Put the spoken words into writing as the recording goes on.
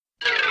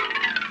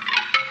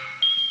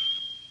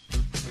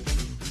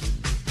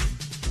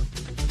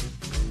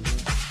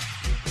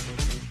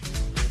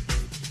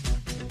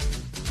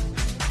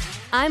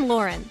I'm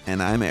Lauren.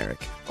 And I'm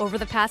Eric. Over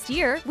the past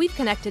year, we've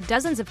connected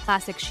dozens of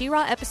classic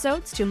She-Ra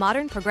episodes to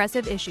modern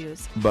progressive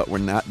issues. But we're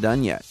not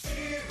done yet.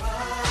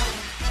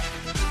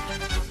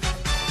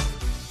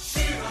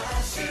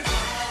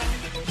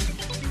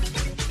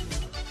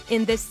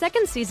 In this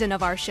second season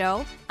of our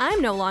show,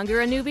 I'm no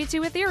longer a newbie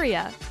to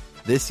Etheria.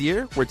 This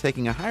year, we're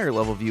taking a higher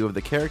level view of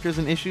the characters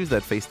and issues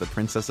that face the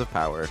Princess of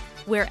Power.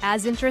 We're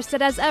as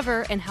interested as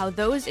ever in how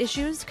those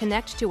issues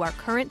connect to our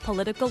current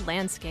political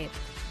landscape.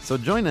 So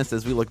join us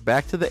as we look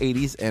back to the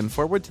 80s and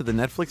forward to the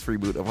Netflix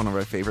reboot of one of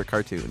our favorite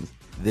cartoons.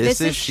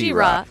 This is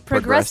She-Ra,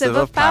 Progressive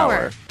of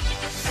Power.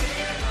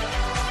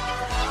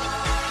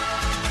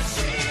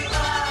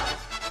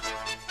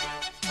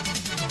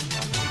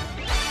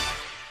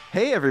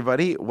 Hey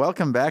everybody,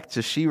 welcome back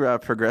to She-Ra,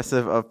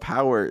 Progressive of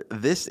Power.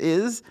 This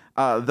is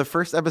the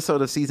first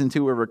episode of Season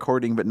 2 we're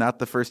recording, but not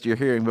the first you're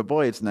hearing. But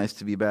boy, it's nice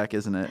to be back,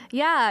 isn't it?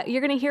 Yeah,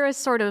 you're going to hear us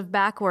sort of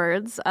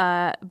backwards,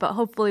 but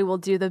hopefully we'll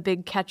do the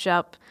big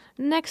catch-up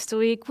next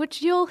week,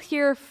 which you'll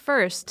hear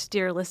first,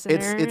 dear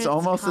listener. It's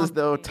almost as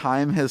though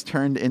time has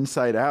turned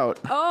inside out.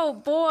 Oh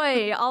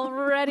boy,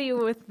 already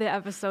with the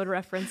episode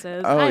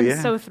references. Oh, I'm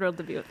yeah. so thrilled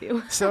to be with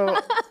you. So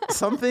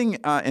something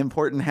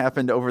important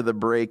happened over the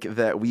break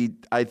that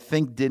I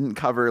think didn't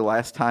cover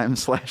last time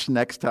 /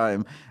 next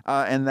time,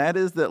 and that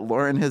is that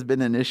Lauren has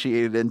been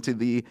initiated into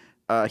the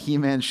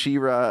He-Man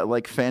She-Ra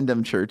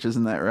fandom church,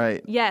 isn't that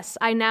right? Yes,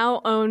 I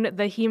now own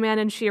the He-Man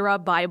and She-Ra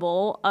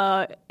Bible.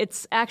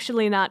 It's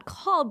actually not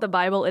called the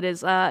Bible. It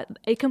is a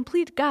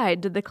complete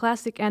guide to the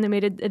classic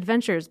animated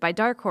adventures by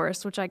Dark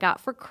Horse, which I got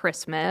for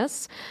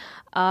Christmas.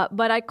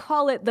 But I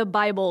call it the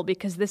Bible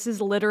because this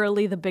is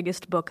literally the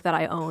biggest book that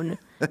I own.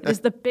 It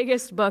is the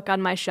biggest book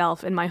on my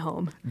shelf in my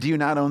home. Do you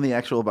not own the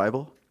actual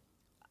Bible?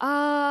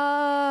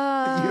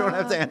 You don't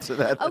have to answer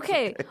that.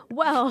 Okay,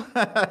 well,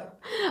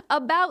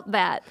 about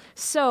that.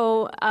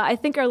 So I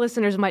think our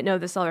listeners might know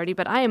this already,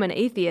 but I am an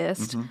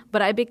atheist. Mm-hmm.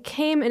 But I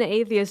became an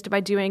atheist by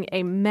doing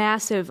a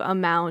massive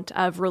amount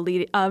of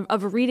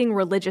reading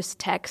religious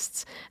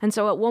texts. And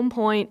so at one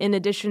point, in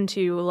addition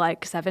to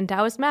Seven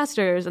Taoist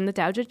Masters and the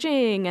Tao Te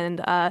Ching,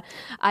 and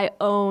I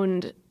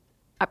owned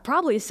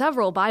probably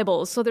several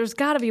Bibles. So there's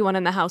got to be one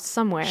in the house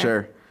somewhere.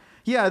 Sure.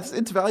 Yeah,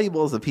 it's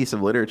valuable as a piece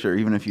of literature,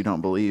 even if you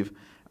don't believe.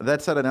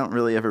 That said, I don't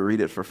really ever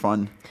read it for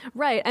fun.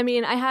 Right. I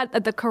mean, I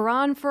had the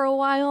Quran for a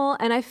while,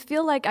 and I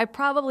feel like I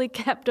probably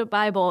kept a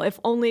Bible, if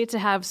only to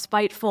have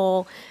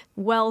spiteful,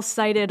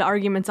 well-cited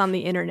arguments on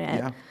the internet.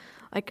 Yeah.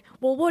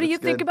 Well, what do you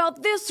think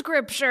about this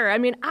scripture? I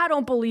mean, I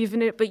don't believe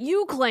in it, but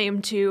you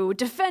claim to.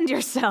 Defend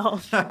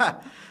yourself.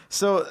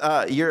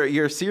 So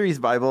your series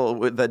Bible,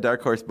 with the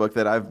Dark Horse book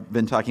that I've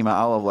been talking about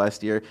all of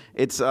last year,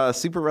 it's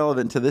super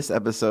relevant to this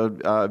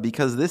episode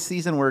because this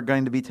season we're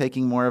going to be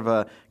taking more of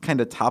a kind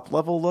of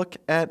top-level look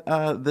at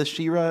the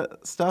She-Ra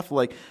stuff.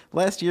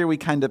 Last year we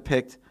kind of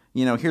picked,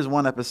 here's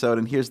one episode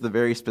and here's the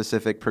very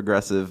specific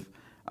progressive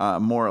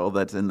moral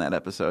that's in that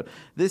episode.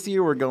 This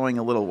year we're going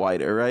a little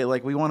wider,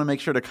 right? We want to make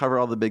sure to cover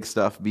all the big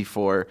stuff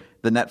before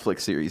the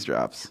Netflix series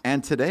drops.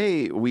 And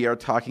today we are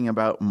talking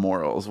about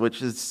morals,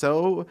 which is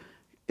so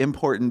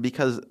important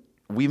because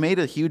we made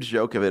a huge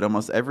joke of it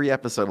almost every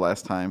episode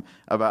last time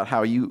about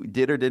how you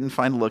did or didn't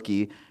find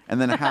Loo-Kee,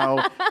 and then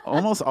how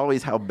almost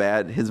always how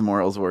bad his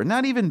morals were.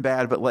 Not even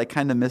bad, but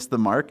kind of missed the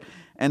mark.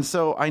 And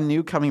so I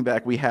knew coming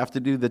back we have to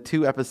do the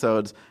 2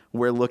 episodes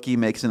where Loo-Kee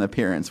makes an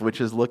appearance,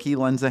 which is Loo-Kee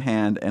Lends a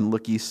Hand and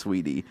Loo-Kee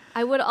Sweety.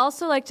 I would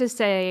also like to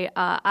say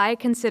I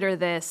consider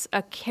this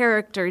a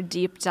character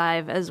deep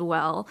dive as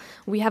well.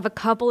 We have a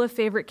couple of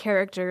favorite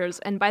characters,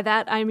 and by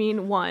that I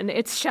mean one.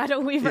 It's Shadow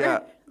Weaver. Yeah.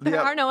 There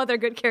are no other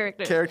good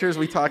characters. Characters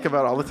we talk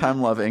about all the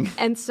time loving.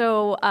 And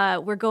so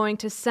we're going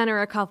to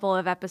center a couple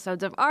of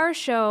episodes of our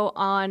show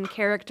on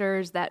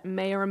characters that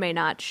may or may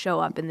not show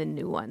up in the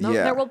new one.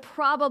 Yeah. There will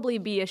probably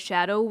be a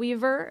Shadow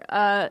Weaver,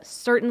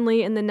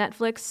 certainly in the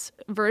Netflix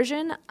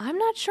version. I'm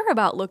not sure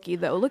about Loo-Kee,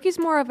 though. Loo-Kee's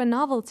more of a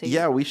novelty.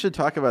 Yeah, we should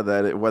talk about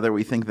that, whether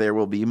we think there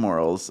will be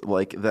morals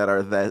that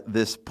are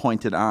this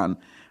pointed on.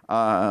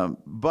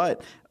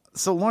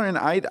 So, Lauren,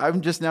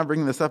 I'm just now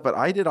bringing this up, but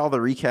I did all the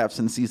recaps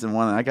in Season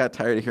 1, and I got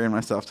tired of hearing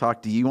myself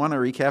talk. Do you want to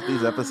recap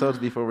these episodes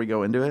before we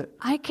go into it?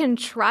 I can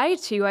try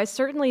to. I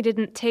certainly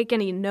didn't take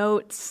any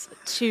notes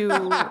to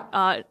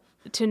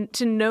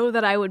know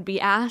that I would be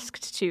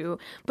asked to.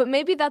 But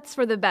maybe that's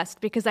for the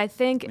best, because I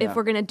think if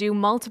we're going to do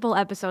multiple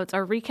episodes,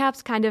 our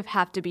recaps kind of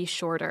have to be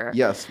shorter.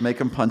 Yes, make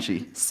them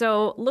punchy.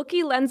 So,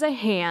 Loo-Kee Lends a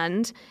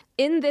Hand.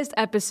 In this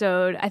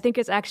episode, I think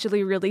it's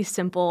actually really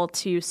simple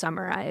to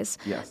summarize.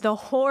 Yes. The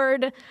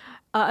Horde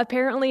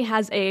apparently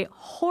has a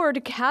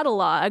Horde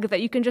catalog that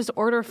you can just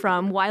order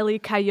from, Wile E.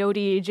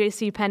 Coyote,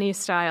 JCPenney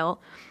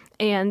style.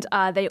 And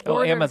they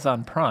order...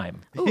 Amazon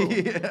Prime. Ooh,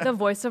 the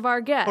voice of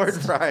our guest.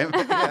 Horde Prime.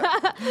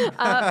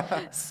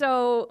 Yeah.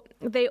 So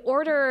they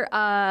order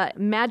a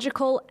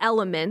magical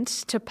element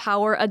to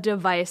power a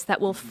device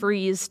that will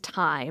freeze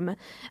time.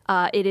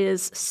 It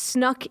is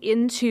snuck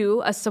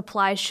into a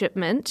supply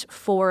shipment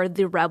for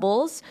the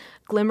rebels.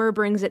 Glimmer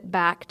brings it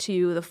back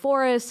to the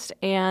forest,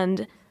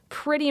 and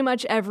pretty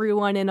much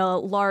everyone in a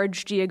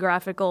large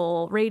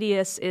geographical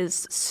radius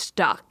is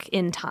stuck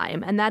in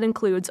time. And that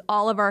includes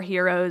all of our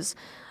heroes,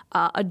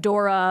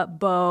 Adora,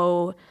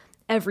 Bo,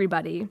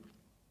 everybody.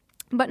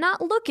 But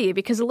not Loo-Kee,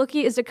 because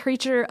Loo-Kee is a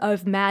creature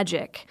of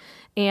magic.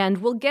 And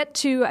we'll get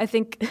to, I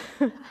think,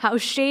 how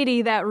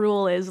shady that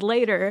rule is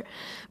later.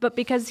 But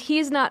because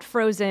he's not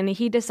frozen,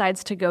 he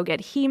decides to go get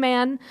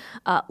He-Man.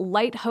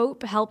 Light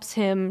Hope helps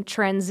him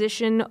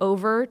transition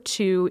over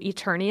to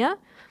Eternia.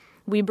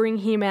 We bring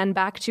He-Man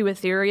back to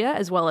Etheria,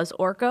 as well as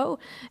Orko,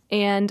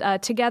 and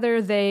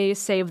together they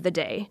save the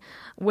day,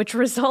 which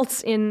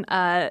results in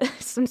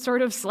some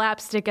sort of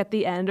slapstick at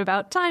the end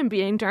about time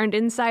being turned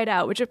inside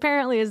out, which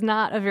apparently is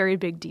not a very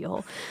big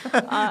deal.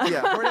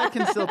 Hordak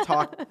can still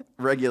talk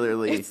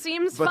regularly. It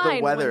seems but fine.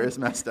 The weather is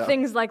messed up.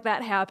 Things like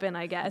that happen,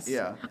 I guess.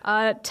 Yeah.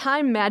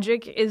 Time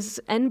magic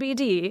is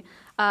NBD.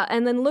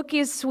 And then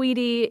Loo-Kee's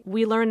Sweetie,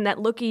 we learn that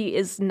Loo-Kee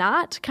is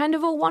not kind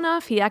of a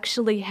one-off. He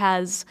actually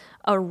has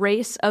a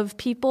race of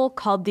people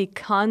called the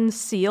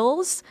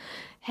Conceals.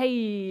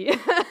 Hey.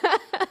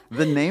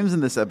 The names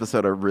in this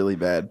episode are really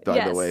bad,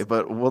 by the way,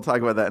 but we'll talk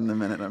about that in a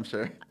minute, I'm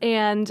sure.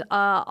 And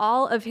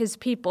all of his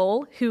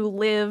people who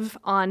live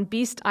on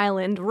Beast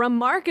Island,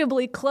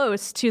 remarkably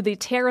close to the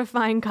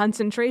terrifying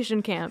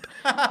concentration camp,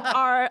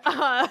 are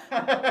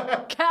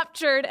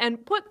captured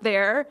and put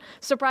there,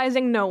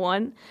 surprising no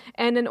one.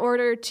 And in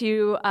order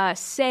to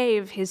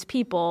save his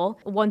people,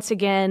 once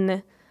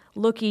again,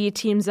 Loo-Kee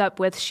teams up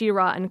with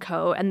She-Ra and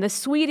co. And the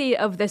Sweetie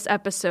of this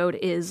episode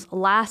is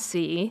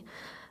Lassie,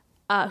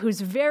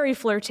 who's very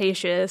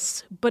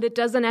flirtatious, but it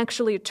doesn't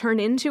actually turn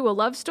into a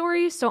love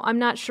story, so I'm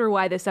not sure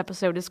why this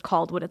episode is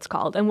called what it's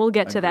called, and we'll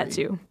get to that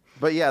too.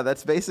 But yeah,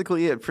 that's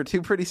basically it for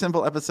two pretty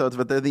simple episodes,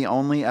 but they're the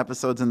only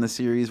episodes in the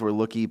series where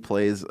Loo-Kee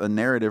plays a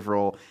narrative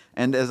role.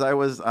 And as I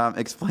was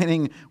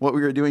explaining what we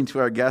were doing to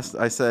our guests,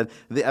 I said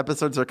the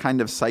episodes are kind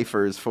of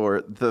ciphers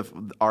for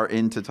our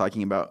into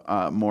talking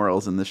about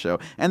morals in the show.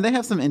 And they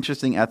have some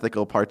interesting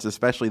ethical parts,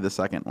 especially the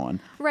second one.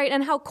 Right,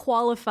 and how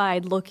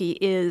qualified Loo-Kee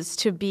is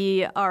to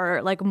be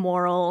our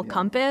moral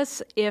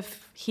compass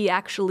if he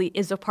actually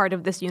is a part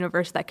of this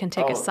universe that can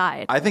take a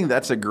side. I think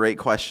that's a great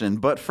question.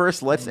 But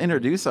first, let's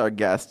introduce our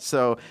guests.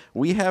 So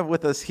we have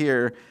with us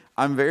here,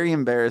 I'm very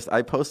embarrassed.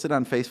 I posted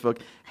on Facebook,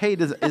 hey,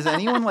 is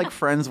anyone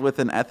friends with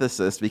an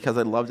ethicist? Because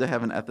I'd love to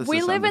have an ethicist.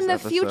 We live in the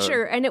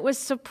future, and it was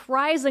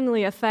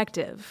surprisingly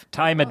effective.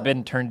 Time had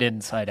been turned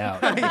inside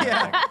out.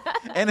 Yeah.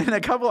 And in a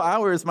couple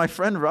hours, my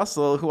friend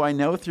Russell, who I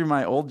know through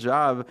my old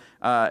job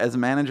as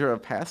manager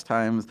of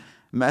Pastimes,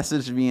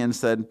 messaged me and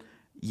said,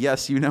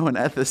 yes, you know an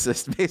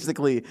ethicist,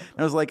 basically. And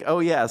I was like, oh,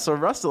 yeah. So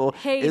Russell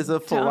is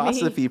a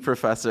philosophy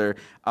professor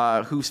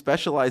who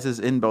specializes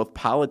in both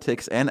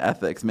politics and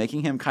ethics,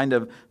 making him kind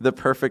of the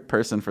perfect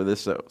person for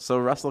this show. So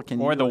Russell,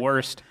 can you... Or the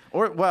worst.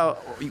 Well,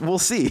 we'll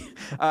see.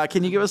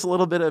 Can you give us a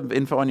little bit of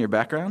info on your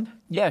background?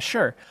 Yeah,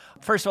 sure.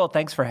 First of all,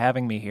 thanks for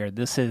having me here.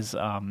 This is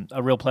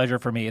a real pleasure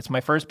for me. It's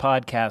my first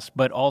podcast,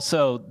 but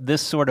also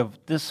this sort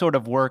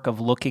of work of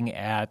looking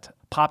at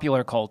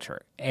popular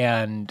culture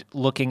and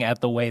looking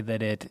at the way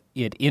that it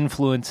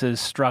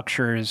influences,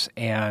 structures,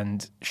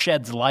 and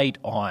sheds light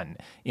on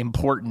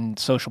important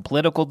social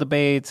political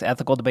debates,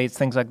 ethical debates,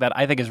 things like that,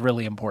 I think is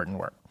really important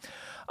work.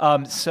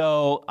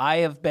 So I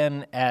have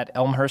been at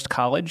Elmhurst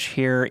College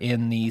here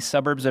in the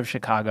suburbs of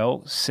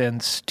Chicago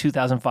since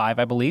 2005,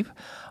 I believe.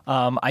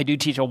 I do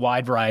teach a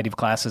wide variety of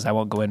classes. I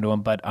won't go into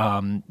them,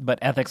 but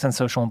ethics and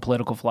social and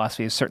political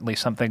philosophy is certainly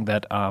something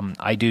that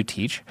I do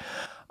teach.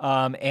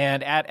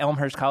 And at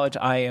Elmhurst College,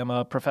 I am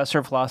a professor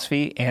of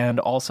philosophy, and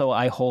also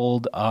I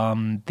hold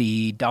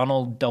the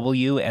Donald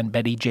W. and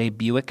Betty J.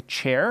 Buick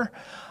Chair,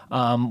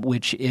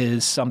 which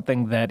is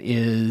something that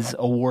is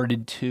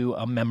awarded to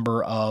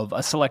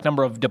a select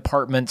number of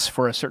departments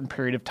for a certain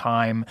period of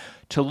time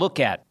to look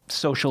at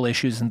social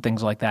issues and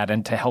things like that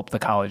and to help the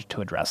college to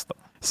address them.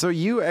 So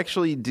you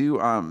actually do,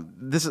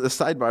 this is a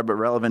sidebar, but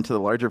relevant to the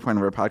larger point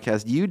of our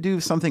podcast, you do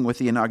something with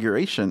the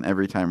inauguration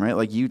every time, right?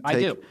 I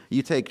do.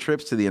 You take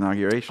trips to the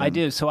inauguration. I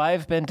do. So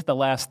I've been to the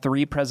last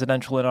 3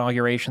 presidential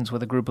inaugurations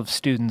with a group of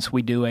students.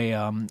 We do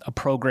a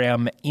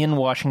program in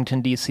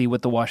Washington, D.C.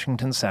 with the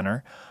Washington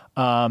Center.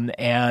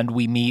 And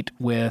we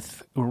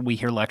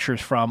hear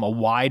lectures from a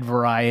wide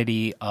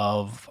variety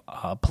of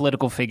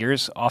political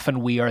figures.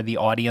 Often we are the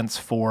audience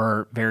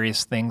for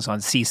various things on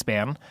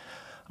C-SPAN.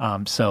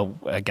 So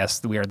I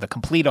guess we are the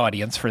complete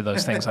audience for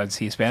those things on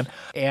C-SPAN.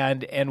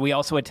 And we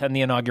also attend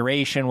the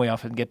inauguration. We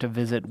often get to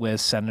visit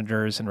with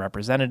senators and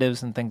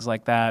representatives and things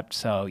like that.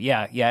 So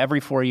yeah,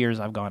 every 4 years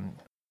I've gone.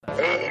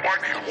 Almighty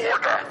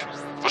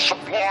Hordak, the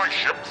supply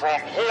ship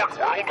from Horde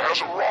World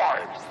has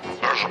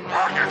arrived. There's a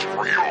package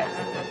for you.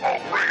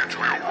 I'll bring it to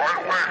you right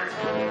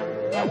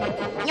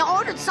away. You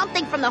ordered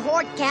something from the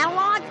Horde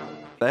catalog?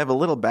 I have a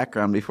little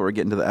background before we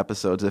get into the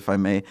episodes, if I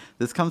may.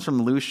 This comes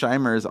from Lou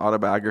Scheimer's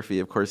autobiography.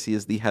 Of course, he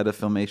is the head of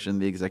Filmation,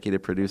 the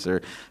executive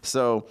producer.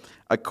 So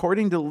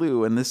according to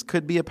Lou, and this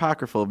could be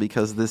apocryphal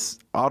because this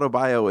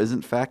autobio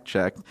isn't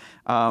fact-checked,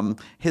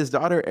 his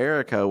daughter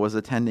Erica was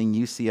attending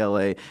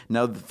UCLA.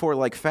 Now, for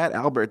like Fat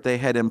Albert, they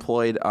had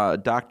employed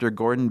Dr.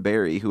 Gordon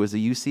Berry, who was a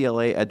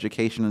UCLA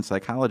education and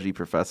psychology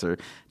professor,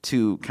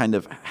 to kind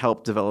of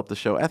help develop the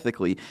show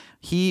ethically.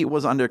 He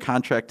was under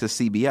contract to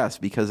CBS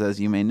because,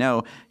 as you may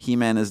know,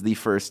 He-Man is the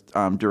first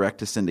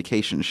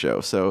direct-to-syndication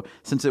show. So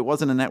since it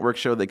wasn't a network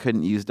show, they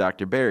couldn't use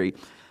Dr. Berry.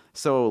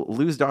 So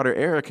Lou's daughter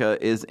Erica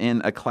is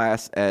in a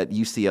class at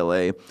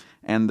UCLA,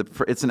 and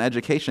it's an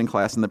education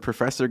class, and the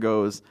professor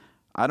goes,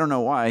 I don't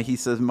know why, he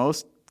says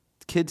most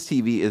kids'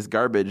 TV is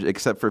garbage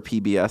except for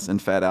PBS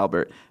and Fat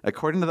Albert.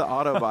 According to the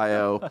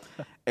autobio,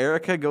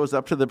 Erica goes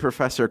up to the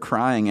professor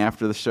crying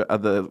after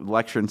the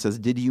lecture and says,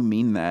 did you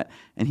mean that?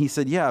 And he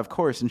said, yeah, of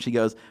course. And she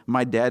goes,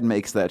 my dad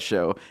makes that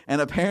show. And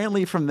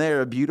apparently from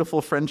there, a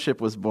beautiful friendship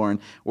was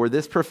born where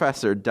this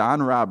professor,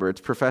 Don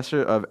Roberts,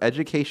 professor of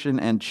education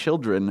and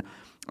children,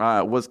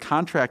 was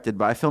contracted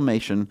by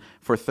Filmation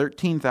for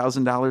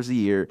 $13,000 a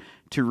year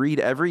to read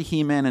every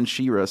He-Man and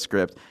She-Ra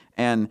script,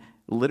 and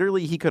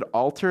literally he could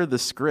alter the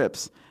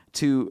scripts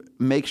to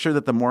make sure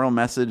that the moral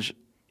message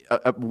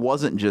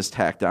wasn't just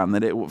tacked on,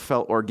 that it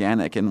felt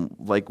organic and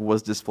like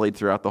was displayed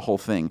throughout the whole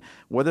thing.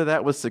 Whether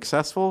that was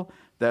successful,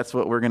 that's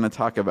what we're going to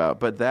talk about.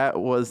 But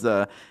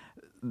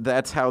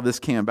that's how this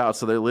came about.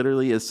 So there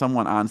literally is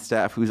someone on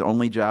staff whose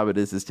only job it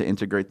is to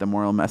integrate the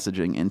moral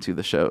messaging into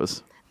the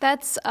shows.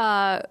 That's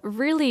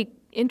really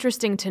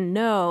interesting to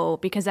know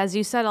because, as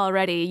you said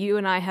already, you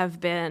and I have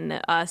been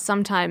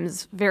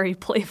sometimes very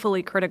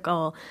playfully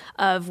critical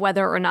of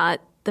whether or not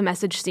the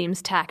message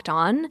seems tacked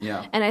on.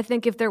 Yeah. And I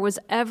think if there was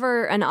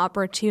ever an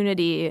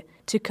opportunity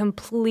to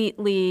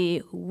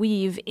completely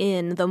weave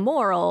in the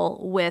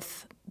moral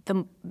with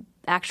the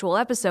actual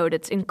episode,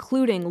 it's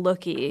including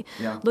Loo-Kee.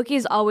 Yeah.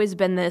 Loo-Kee's always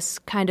been this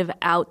kind of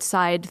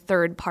outside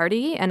third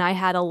party, and I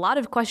had a lot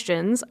of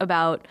questions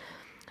about,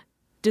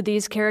 do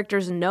these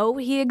characters know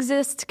he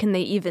exists? Can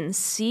they even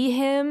see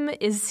him?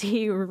 Is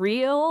he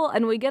real?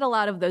 And we get a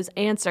lot of those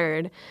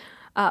answered.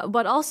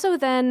 But also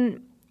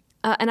then,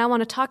 and I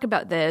want to talk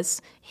about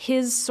this,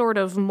 his sort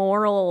of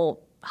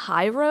moral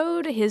high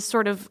road, his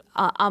sort of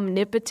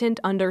omnipotent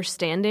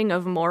understanding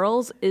of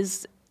morals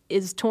is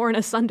torn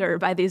asunder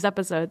by these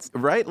episodes.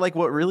 Right? Like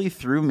what really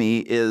threw me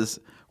is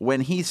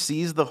when he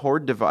sees the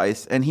Horde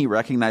device and he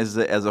recognizes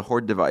it as a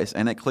Horde device,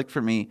 and it clicked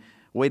for me,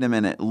 wait a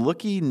minute,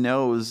 Loo-Kee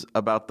knows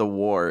about the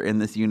war in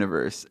this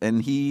universe,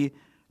 and he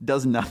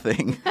does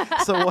nothing.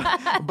 So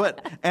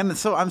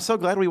I'm so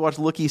glad we watched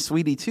Loo-Kee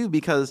Sweetie too,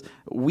 because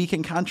we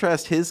can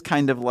contrast his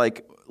kind of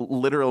like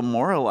literal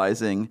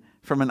moralizing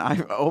from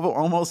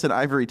almost an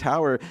ivory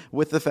tower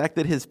with the fact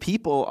that his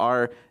people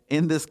are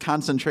in this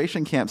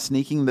concentration camp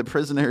sneaking the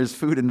prisoners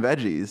food and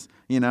veggies,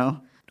 you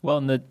know? Well,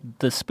 and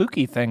the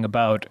spooky thing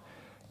about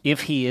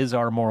if he is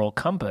our moral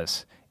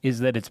compass is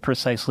that it's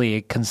precisely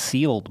a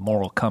concealed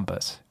moral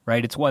compass,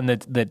 right? It's one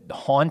that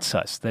haunts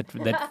us,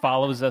 that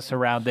follows us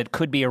around, that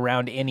could be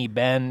around any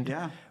bend,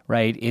 yeah.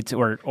 Right? It's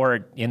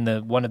or in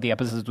one of the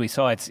episodes we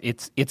saw,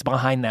 it's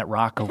behind that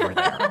rock over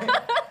there.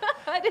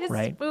 That is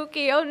right?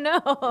 spooky. Oh no!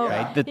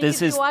 Right? That he this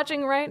could is be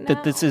watching right now.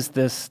 That this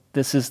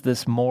is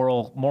this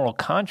moral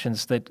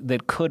conscience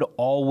that could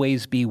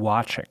always be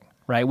watching.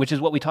 Right, which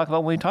is what we talk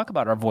about when we talk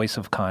about our voice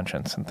of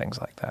conscience and things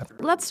like that.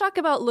 Let's talk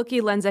about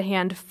Loo-Kee Lends a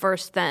Hand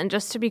first then,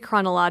 just to be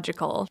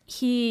chronological.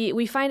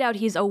 We find out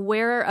he's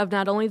aware of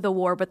not only the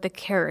war, but the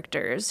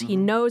characters. Mm-hmm. He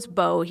knows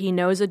Bo, he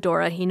knows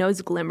Adora, he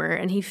knows Glimmer,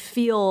 and he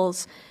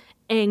feels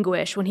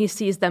anguish when he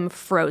sees them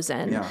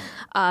frozen.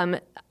 Yeah.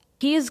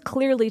 He is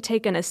clearly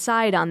taken a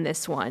side on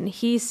this one.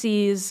 He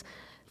sees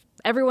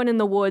everyone in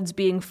the woods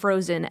being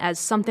frozen as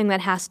something that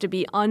has to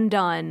be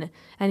undone,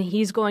 and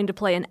he's going to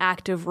play an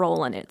active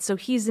role in it. So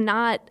he's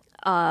not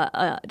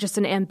just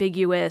an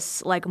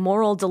ambiguous, like,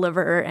 moral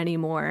deliverer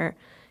anymore.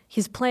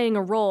 He's playing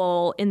a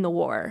role in the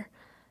war.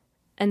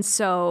 And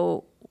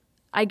so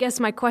I guess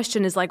my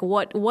question is, like,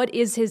 what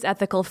is his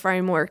ethical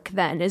framework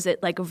then? Is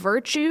it, like,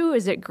 virtue?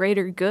 Is it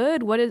greater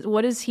good?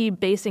 What is he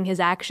basing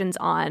his actions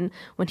on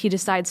when he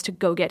decides to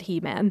go get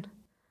He-Man?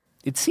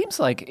 It seems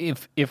like,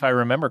 if I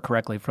remember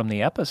correctly from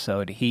the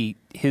episode,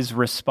 his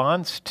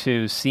response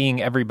to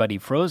seeing everybody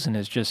frozen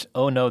is just,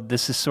 oh no,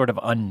 this is sort of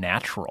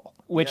unnatural,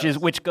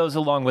 which goes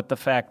along with the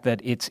fact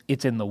that it's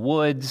in the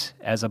woods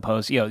as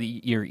opposed,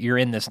 you're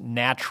in this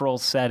natural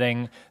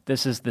setting.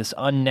 This is this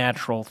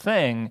unnatural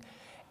thing,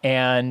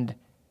 and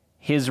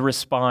his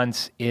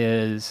response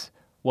is,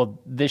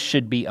 well, this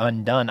should be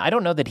undone. I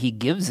don't know that he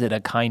gives it a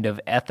kind of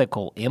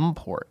ethical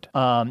import.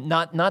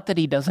 Not that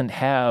he doesn't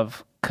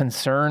have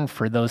concern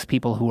for those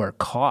people who are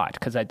caught,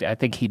 because I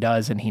think he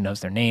does, and he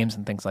knows their names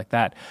and things like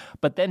that.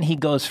 But then he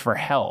goes for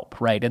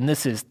help, right? And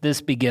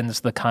this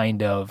begins the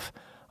kind of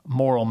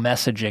moral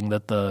messaging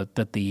that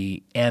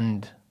the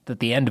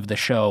end of the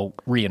show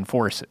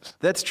reinforces.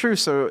 That's true.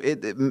 So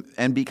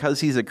and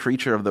because he's a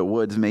creature of the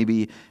woods,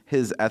 maybe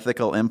his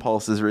ethical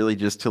impulse is really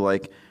just to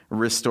like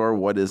restore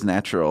what is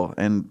natural.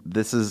 And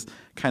this is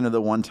kind of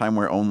the one time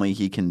where only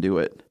he can do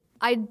it.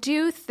 I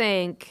do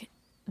think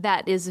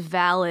that is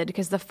valid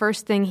because the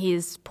first thing he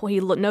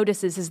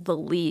notices is the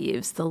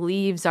leaves. The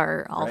leaves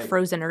are all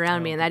frozen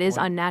around me, and that is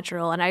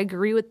unnatural. And I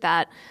agree with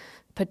that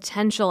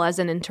potential as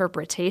an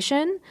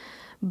interpretation.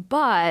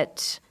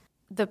 But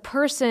the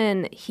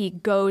person he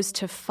goes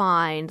to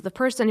find, the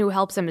person who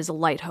helps him is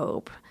Light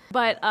Hope.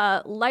 But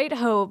Light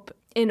Hope,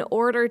 in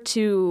order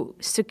to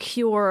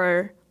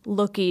secure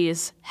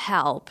Loo-Kee's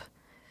help,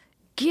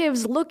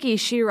 gives Loo-Kee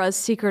She-Ra's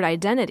secret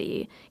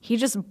identity. He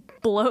just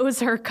blows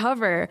her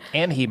cover.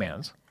 And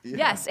He-Man's. Yeah.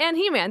 Yes, and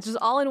He-Man's, just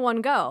all in one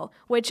go,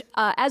 which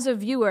as a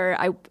viewer,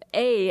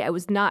 I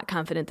was not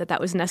confident that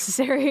was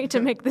necessary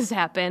to make this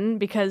happen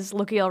because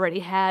Loo-Kee already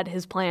had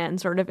his plan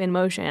sort of in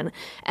motion.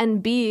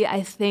 And B,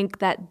 I think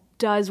that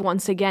does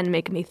once again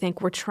make me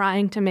think we're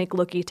trying to make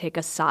Loo-Kee take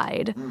a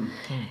side.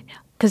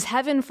 Because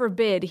heaven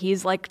forbid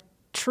he's like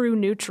true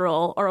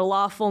neutral or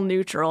lawful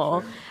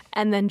neutral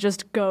and then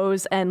just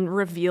goes and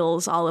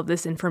reveals all of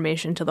this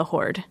information to the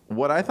Horde.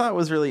 What I thought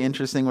was really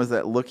interesting was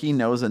that Loo-Kee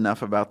knows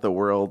enough about the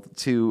world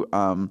to,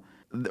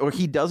 or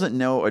he doesn't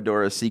know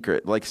Adora's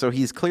secret. Like, so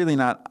he's clearly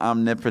not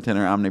omnipotent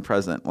or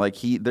omnipresent. Like,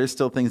 there's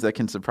still things that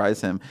can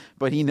surprise him,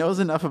 but he knows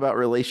enough about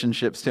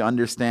relationships to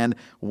understand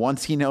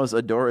once he knows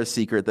Adora's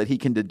secret that he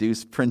can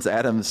deduce Prince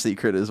Adam's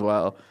secret as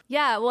well.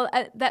 Yeah, well,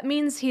 that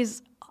means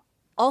he's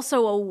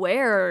also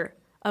aware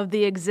of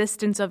the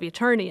existence of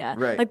Eternia.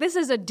 Right. Like, this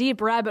is a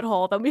deep rabbit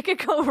hole that we could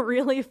go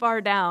really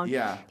far down.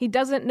 Yeah. He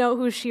doesn't know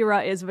who She-Ra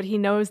is, but he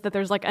knows that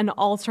there's like an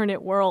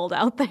alternate world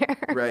out there.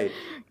 Right.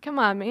 Come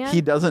on, man.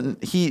 He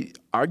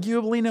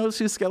arguably knows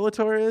who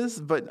Skeletor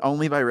is, but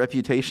only by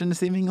reputation,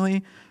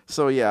 seemingly.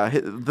 So yeah,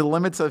 the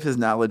limits of his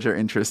knowledge are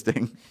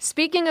interesting.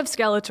 Speaking of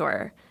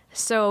Skeletor,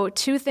 so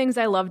two things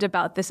I loved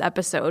about this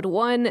episode.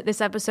 One,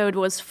 this episode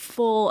was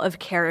full of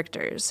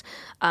characters.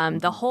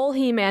 The whole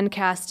He-Man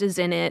cast is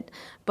in it,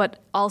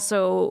 but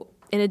also,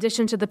 in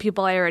addition to the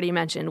people I already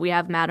mentioned, we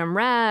have Madame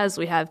Raz,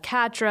 we have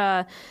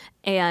Catra,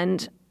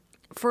 and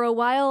for a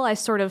while I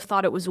sort of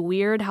thought it was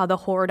weird how the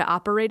Horde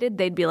operated.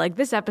 They'd be like,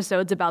 this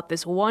episode's about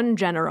this one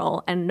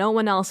general, and no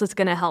one else is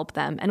going to help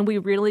them. And we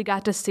really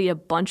got to see a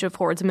bunch of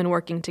Hordesmen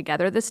working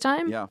together this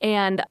time. Yeah.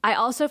 And I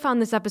also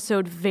found this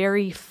episode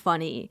very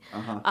funny.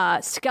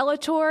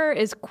 Skeletor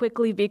is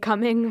quickly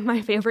becoming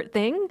my favorite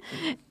thing.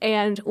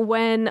 And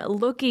when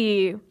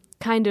Loo-Kee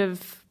kind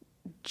of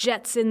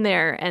jets in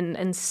there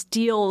and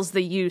steals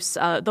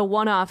the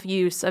one-off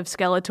use of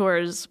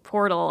Skeletor's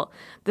portal,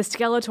 the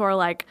Skeletor,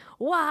 like,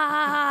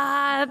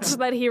 what?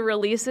 that he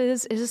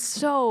releases is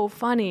so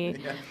funny.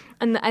 Yeah.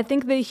 And I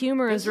think the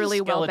humor is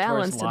really well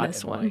balanced in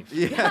this one.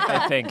 Yeah.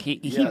 I think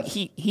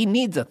he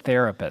needs a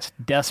therapist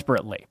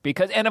desperately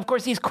and of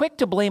course he's quick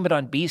to blame it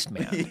on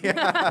Beastman,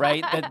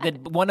 right? That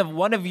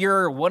one of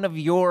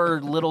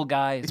your little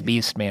guys,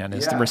 Beastman,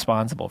 is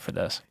responsible for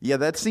this. Yeah,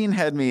 that scene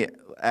had me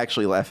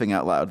actually laughing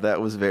out loud.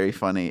 That was very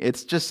funny.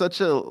 It's just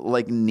such a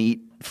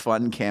neat,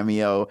 fun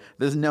cameo.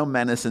 There's no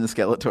menace in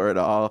Skeletor at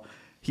all.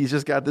 He's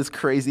just got this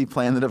crazy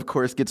plan that, of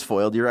course, gets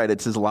foiled. You're right.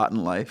 It's his lot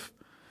in life.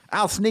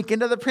 I'll sneak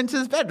into the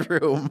prince's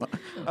bedroom.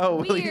 Oh,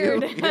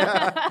 Weird. Will you?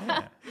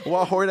 Yeah.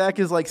 While Hordak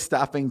is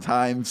stopping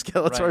time,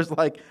 Skeletor's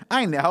like,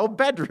 I know,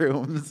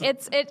 bedrooms.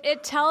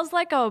 It tells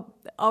like a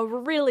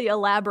really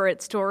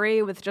elaborate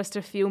story with just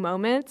a few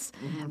moments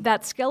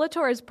that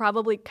Skeletor is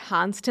probably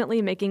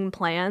constantly making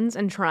plans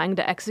and trying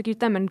to execute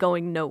them and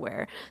going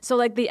nowhere. So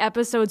like the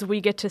episodes we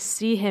get to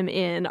see him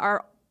in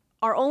are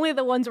only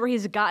the ones where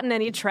he's gotten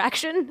any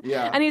traction.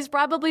 Yeah. And he's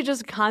probably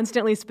just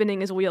constantly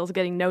spinning his wheels,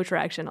 getting no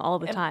traction all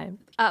the time.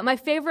 My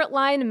favorite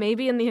line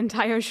maybe in the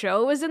entire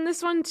show was in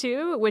this one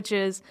too, which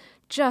is,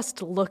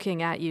 just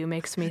looking at you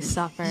makes me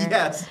suffer.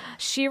 Yes.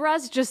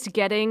 She-Ra's just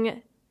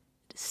getting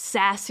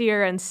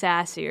sassier and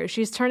sassier.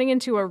 She's turning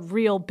into a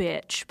real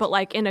bitch, but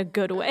in a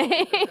good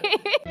way.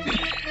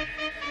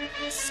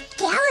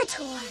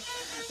 Skeletor!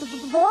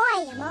 Boy,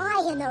 am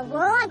I in the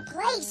wrong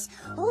place.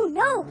 Oh,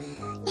 no.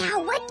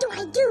 Now, what do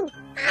I do?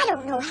 I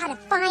don't know how to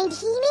find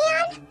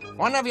He-Man.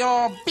 One of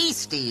your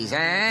beasties,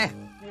 eh?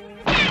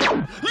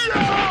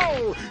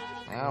 No!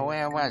 Oh,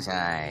 where was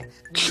I?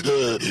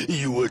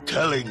 You were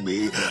telling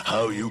me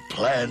how you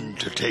plan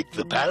to take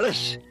the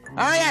palace?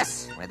 Oh,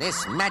 yes. With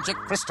this magic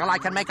crystal, I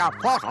can make a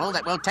portal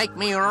that will take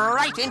me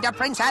right into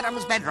Prince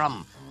Adam's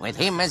bedroom. With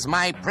him as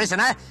my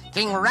prisoner,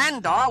 King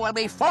Randor will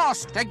be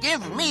forced to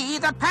give me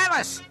the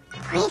palace.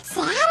 Prince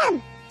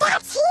Adam!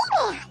 That's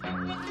He-Man!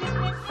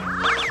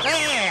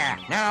 There!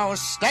 Now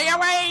stay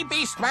away,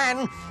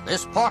 Beastman!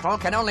 This portal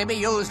can only be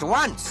used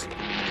once.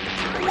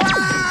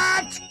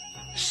 What?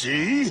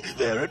 See?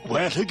 There it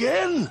went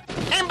again.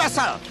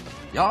 Imbecile!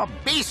 Your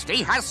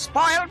beastie has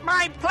spoiled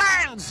my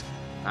plans!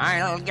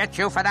 I'll get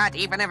you for that,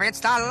 even if it's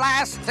the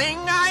last thing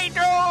I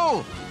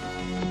do!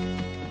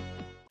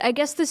 I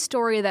guess the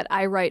story that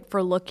I write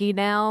for Loo-Kee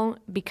now,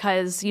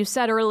 because you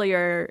said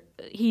earlier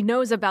he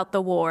knows about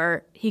the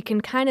war, he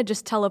can kind of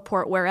just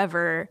teleport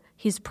wherever.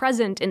 He's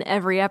present in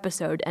every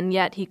episode, and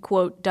yet he,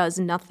 quote, does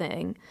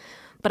nothing.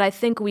 But I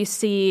think we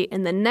see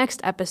in the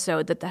next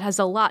episode that has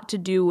a lot to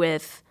do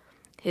with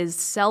his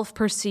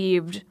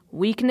self-perceived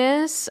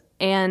weakness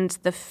and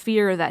the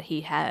fear that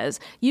he has.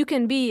 You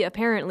can be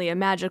apparently a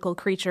magical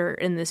creature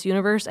in this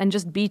universe and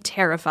just be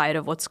terrified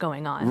of what's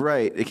going on.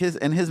 Right.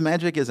 And his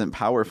magic isn't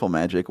powerful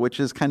magic, which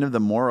is kind of the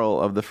moral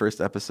of the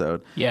first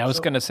episode. Yeah, I was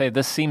going to say,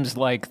 this seems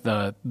like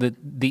the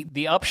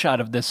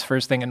upshot of this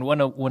first thing. And one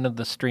of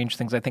the strange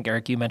things, I think,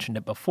 Eric, you mentioned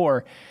it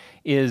before,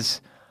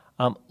 is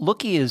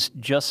Loo-Kee is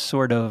just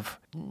sort of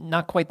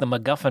not quite the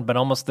MacGuffin, but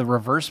almost the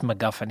reverse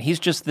MacGuffin. He's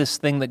just this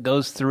thing that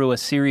goes through a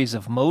series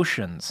of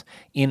motions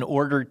in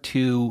order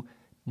to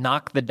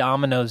knock the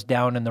dominoes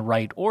down in the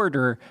right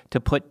order to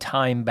put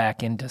time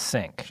back into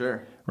sync.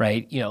 Sure.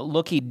 Right?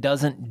 Loo-Kee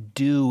doesn't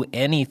do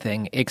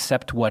anything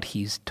except what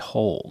he's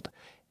told,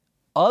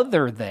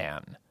 other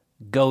than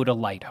go to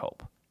Light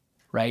Hope.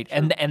 Right?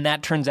 Sure. And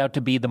that turns out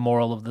to be the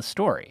moral of the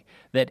story,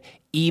 that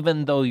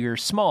even though you're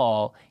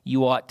small,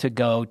 you ought to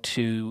go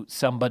to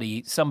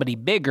somebody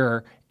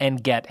bigger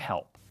and get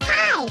help.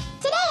 Hi!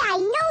 Today I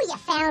know you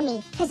found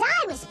me, because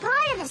I was part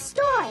of the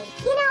story.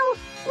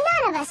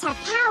 None of us have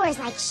powers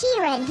like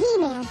She-Ra and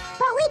He-Man,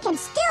 but we can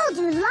still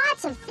do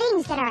lots of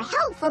things that are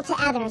helpful to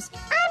others.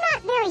 I'm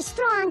not very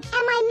strong, and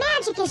my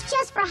magic is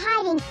just for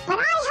hiding, but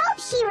I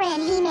helped She-Ra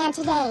and He-Man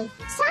today.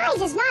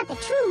 Size is not the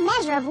true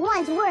measure of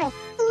one's worth.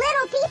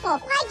 Little people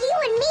like you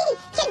and me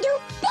can do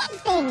big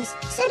things,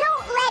 so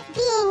don't let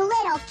being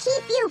little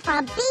keep you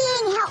from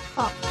being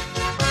helpful.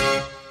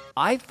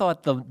 I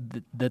thought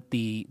that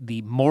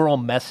the moral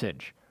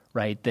message,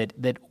 right,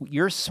 that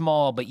you're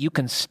small but you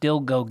can still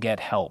go get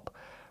help,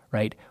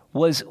 right,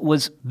 was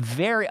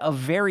a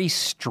very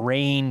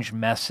strange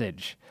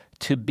message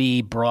to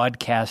be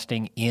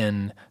broadcasting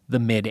in the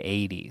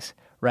mid-'80s.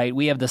 Right,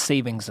 we have the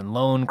savings and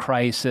loan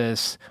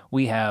crisis.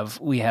 We have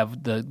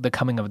the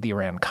coming of the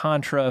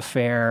Iran-Contra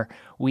affair.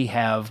 We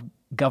have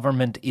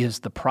government is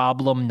the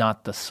problem,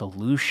 not the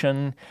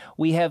solution.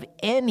 We have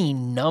any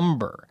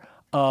number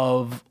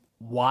of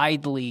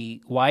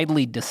widely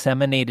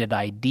disseminated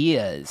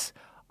ideas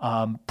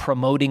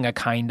promoting a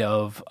kind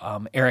of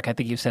Eric, I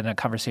think you said in a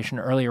conversation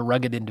earlier,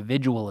 rugged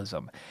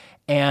individualism,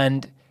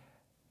 and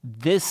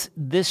this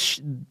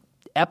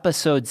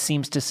episode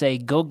seems to say,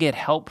 go get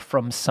help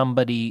from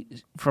somebody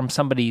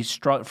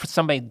strong, for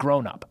somebody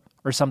grown up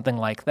or something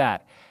like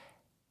that.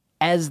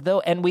 As though,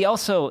 and we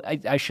also,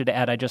 I should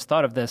add, I just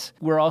thought of this,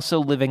 we're also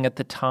living at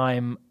the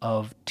time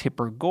of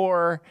Tipper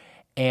Gore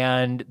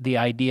and the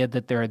idea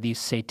that there are these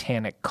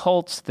satanic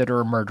cults that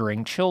are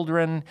murdering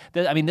children.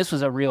 This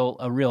was a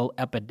real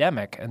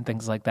epidemic and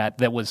things like that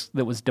was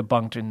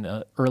debunked in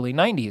the early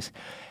 90s.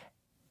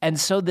 And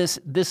so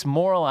this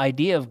moral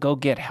idea of go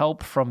get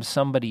help from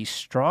somebody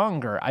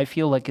stronger, I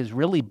feel like is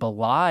really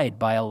belied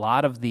by a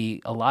lot of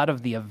the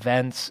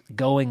events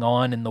going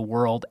on in the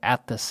world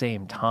at the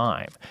same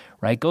time,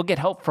 right? Go get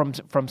help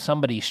from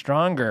somebody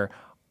stronger.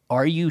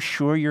 Are you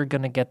sure you're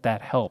going to get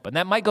that help? And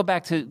that might go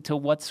back to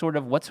what sort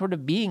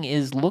of being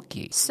is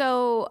Loo-Kee.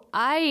 So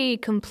I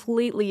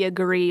completely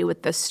agree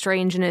with the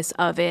strangeness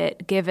of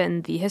it,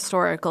 given the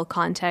historical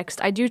context.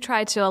 I do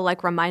try to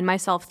remind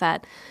myself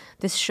that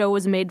this show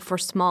was made for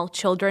small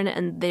children,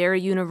 and their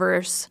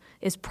universe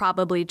is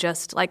probably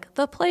just like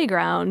the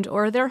playground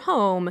or their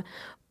home.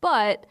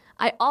 But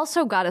I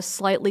also got a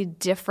slightly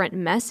different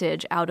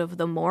message out of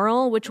the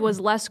moral, which was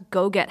less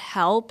go get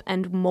help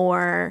and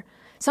more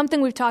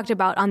something we've talked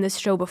about on this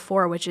show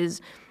before, which is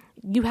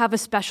you have a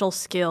special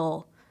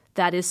skill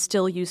that is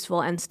still useful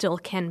and still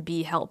can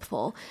be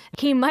helpful.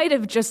 He might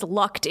have just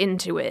lucked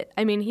into it.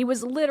 He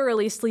was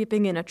literally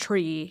sleeping in a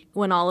tree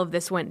when all of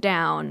this went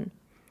down.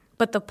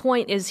 But the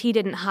point is he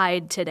didn't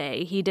hide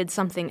today. He did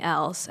something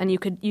else. And you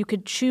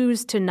could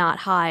choose to not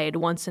hide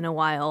once in a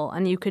while.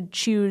 And you could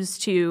choose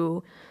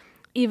to,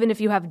 even if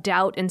you have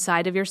doubt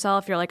inside of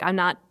yourself, you're like, I'm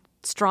not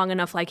strong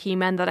enough like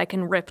He-Man that I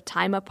can rip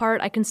time apart.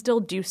 I can still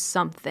do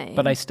something.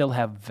 But I still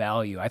have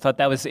value. I thought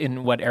that was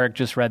in what Eric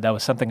just read. That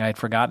was something I had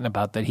forgotten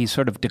about, that he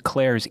sort of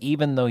declares,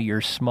 even though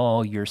you're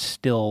small, you're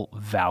still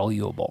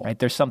valuable, right?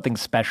 There's something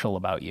special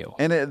about you.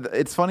 And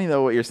it's funny,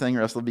 though, what you're saying,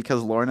 Russell,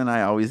 because Lauren and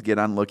I always get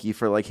on Loo-Kee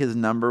for, his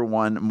number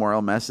one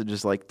moral message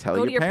is,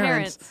 tell your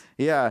parents.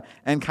 Yeah,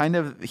 and kind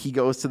of he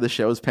goes to the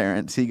show's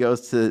parents. He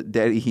goes to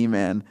Daddy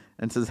He-Man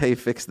and says, hey,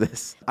 fix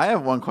this. I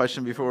have one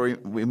question before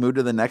we move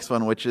to the next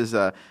one, which is,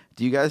 do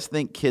you guys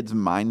think kids'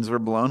 minds were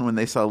blown when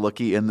they saw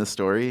Loo-Kee in the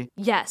story?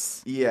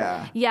 Yes.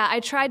 Yeah. Yeah,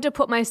 I tried to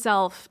put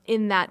myself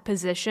in that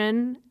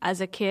position as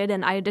a kid,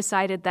 and I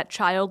decided that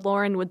child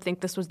Lauren would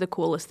think this was the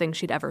coolest thing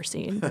she'd ever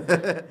seen.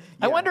 Yeah.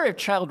 I wonder if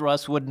child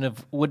Russ wouldn't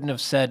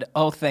have said,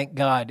 oh, thank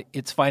God,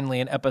 it's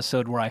finally an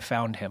episode where I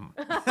found him.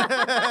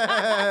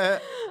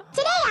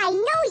 Today I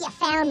know you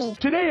found me.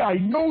 Today I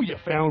know you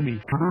found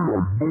me.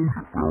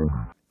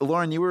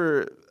 Lauren, you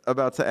were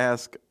about to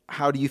ask,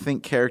 how do you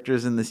think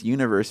characters in this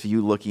universe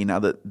view Loo-Kee now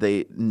that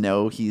they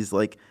know he's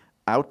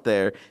out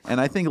there? And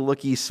I think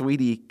Loo-Kee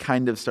Sweetie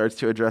kind of starts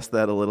to address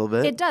that a little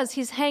bit. It does.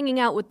 He's hanging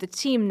out with the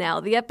team now.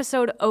 The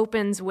episode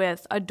opens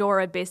with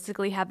Adora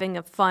basically having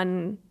a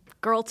fun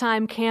girl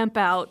time camp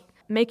out,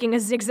 making a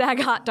zigzag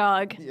hot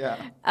dog. Yeah.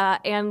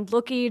 And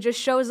Loo-Kee just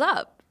shows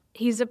up.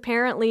 he's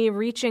apparently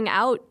reaching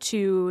out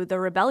to the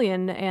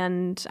rebellion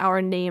and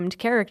our named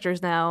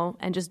characters now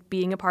and just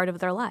being a part of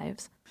their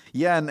lives.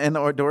 Yeah,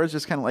 and Dora's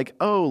just kind of like,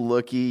 oh,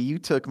 Loo-Kee, you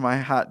took my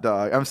hot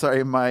dog. I'm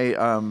sorry, my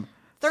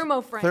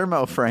Thermo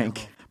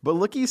Frank. But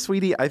Loo-Kee,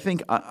 Sweetie, I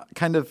think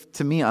kind of,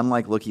 to me,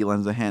 unlike Loo-Kee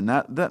Lends a Hand,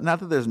 not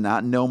that there's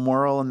no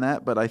moral in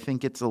that, but I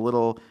think it's a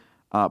little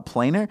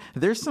plainer.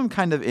 There's some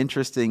kind of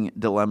interesting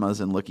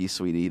dilemmas in Loo-Kee,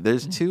 Sweetie.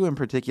 There's two in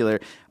particular.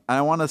 I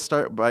want to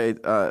start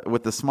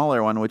with the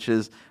smaller one, which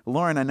is,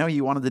 Lauren, I know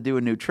you wanted to do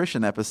a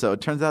nutrition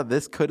episode. Turns out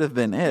this could have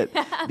been it.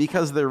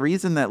 Because the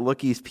reason that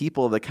Loo-Kee's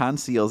people, the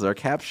conceals, are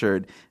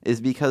captured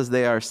is because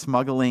they are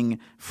smuggling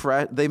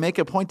they make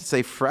a point to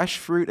say fresh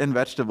fruit and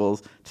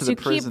vegetables to the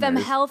prisoners. To keep them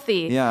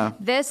healthy. Yeah.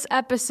 This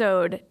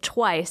episode,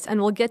 twice,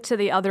 and we'll get to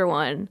the other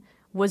one,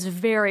 was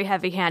very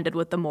heavy-handed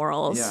with the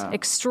morals. Yeah.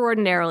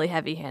 Extraordinarily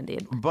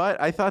heavy-handed.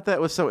 But I thought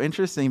that was so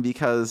interesting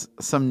because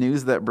some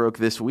news that broke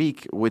this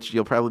week, which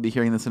you'll probably be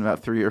hearing this in about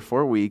 3 or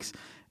 4 weeks,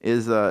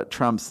 is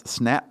Trump's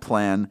SNAP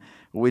plan,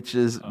 which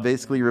is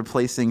basically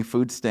replacing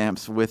food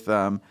stamps with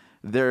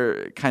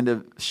they're kind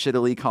of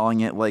shittily calling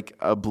it like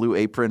a blue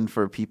apron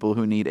for people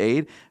who need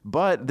aid,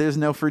 but there's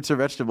no fruits or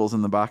vegetables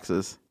in the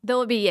boxes. There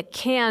will be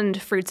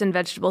canned fruits and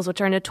vegetables,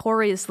 which are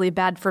notoriously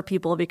bad for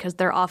people because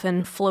they're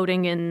often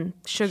floating in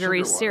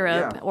sugary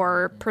syrup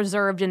or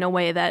preserved in a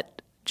way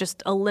that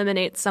just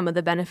eliminates some of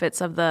the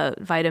benefits of the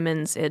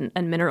vitamins and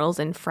minerals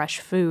in fresh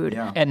food.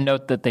 Yeah. And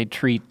note that they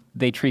treat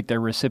their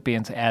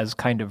recipients as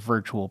kind of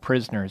virtual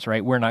prisoners,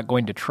 right? We're not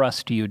going to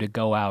trust you to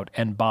go out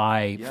and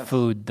buy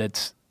food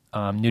that's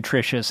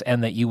nutritious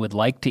and that you would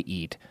like to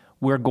eat.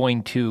 We're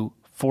going to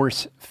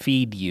force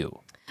feed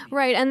you.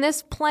 Right, and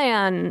this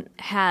plan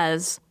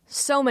has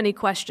so many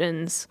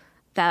questions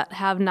that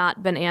have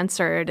not been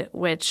answered,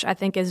 which I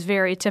think is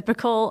very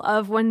typical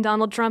of when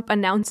Donald Trump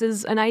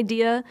announces an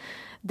idea.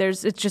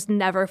 It's just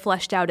never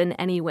fleshed out in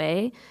any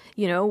way.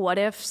 You know, what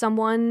if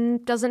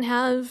someone doesn't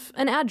have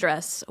an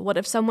address? What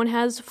if someone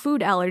has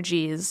food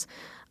allergies?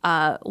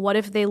 What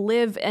if they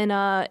live in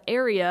an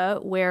area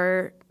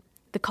where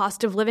the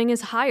cost of living is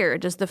higher?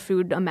 Does the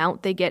food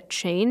amount they get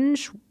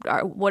change?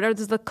 What are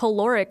the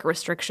caloric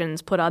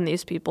restrictions put on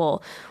these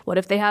people? What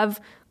if they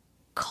have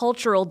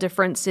cultural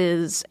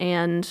differences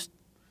and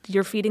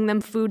you're feeding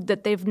them food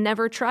that they've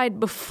never tried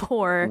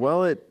before?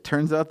 Well, it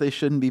turns out they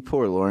shouldn't be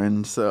poor,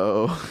 Lauren,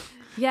 so...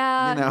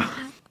 Yeah, you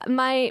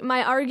know.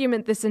 My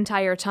argument this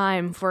entire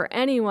time for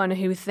anyone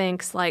who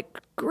thinks, like,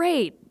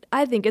 great,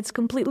 I think it's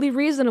completely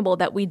reasonable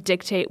that we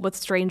dictate what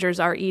strangers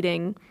are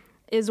eating,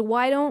 is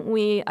why don't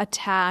we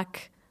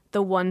attack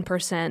the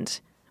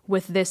 1%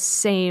 with this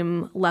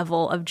same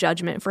level of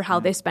judgment for how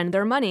they spend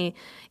their money?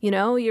 You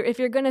know, if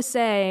you're going to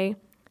say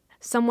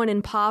someone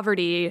in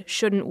poverty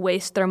shouldn't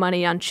waste their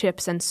money on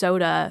chips and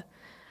soda,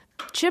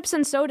 chips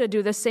and soda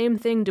do the same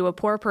thing to a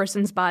poor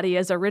person's body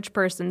as a rich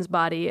person's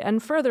body.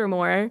 And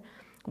furthermore,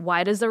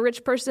 why does a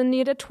rich person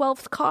need a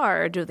 12th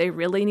car? Do they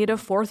really need a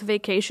 4th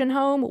vacation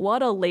home?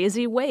 What a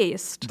lazy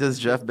waste. Does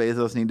Jeff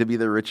Bezos need to be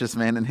the richest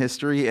man in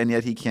history, and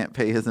yet he can't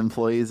pay his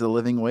employees a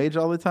living wage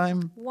all the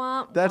time?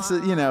 That's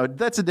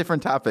a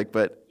different topic,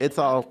 but it's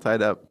all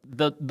tied up.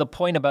 The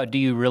point about do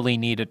you really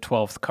need a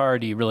 12th car?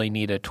 Do you really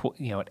need an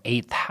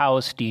 8th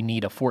house? Do you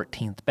need a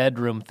 14th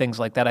bedroom? Things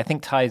like that, I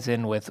think ties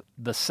in with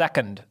the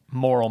second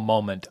moral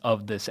moment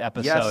of this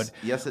episode.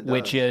 Yes, it does.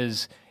 Which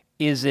is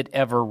it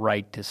ever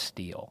right to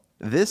steal?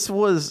 This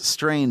was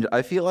strange.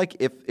 I feel like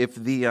if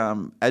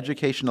the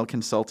educational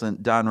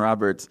consultant, Don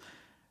Roberts,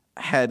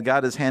 had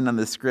got his hand on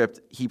the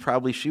script, he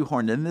probably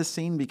shoehorned in this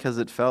scene because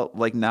it felt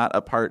like not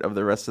a part of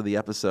the rest of the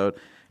episode.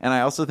 And I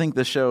also think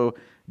the show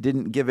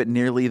didn't give it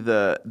nearly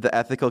the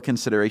ethical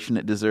consideration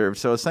it deserved.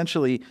 So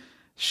essentially,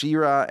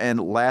 She-Ra and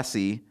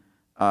Lassie,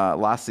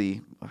 I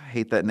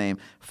hate that name,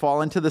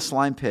 fall into the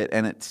slime pit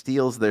and it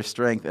steals their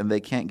strength and they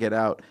can't get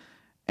out.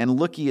 And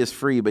Loo-Kee is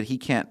free, but he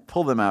can't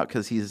pull them out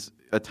because he's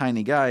a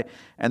tiny guy.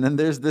 And then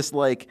there's this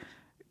like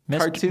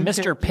cartoon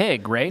Mr.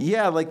 Pig, right?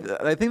 Yeah, like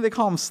I think they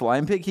call him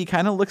Slime Pig. He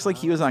kind of looks like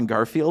he was on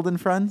Garfield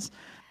and Friends.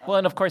 Well,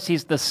 and of course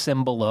he's the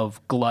symbol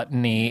of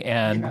gluttony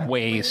and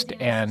waste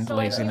and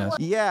laziness.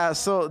 Yeah,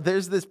 so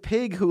there's this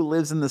pig who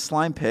lives in the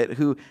slime pit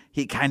who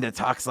he kind of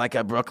talks like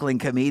a Brooklyn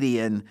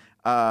comedian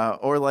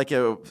or like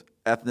a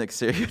ethnic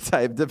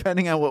stereotype,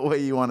 depending on what way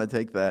you want to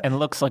take that. And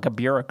looks like a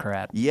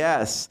bureaucrat.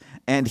 Yes,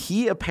 and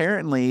he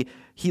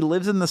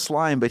lives in the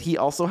slime, but he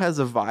also has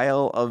a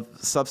vial of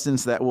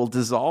substance that will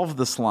dissolve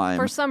the slime.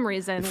 For some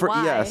reason.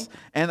 Why? Yes,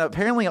 and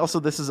apparently also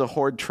this is a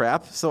horde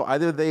trap, so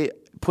either they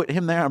put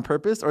him there on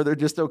purpose or they're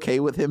just okay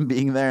with him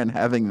being there and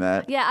having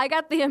that. Yeah, I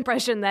got the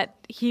impression that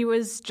he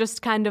was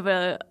just kind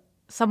of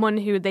someone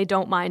who they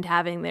don't mind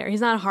having there.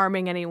 He's not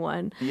harming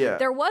anyone. Yeah.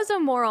 There was a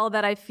moral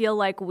that I feel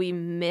like we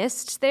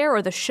missed there,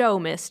 or the show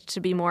missed,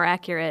 to be more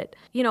accurate.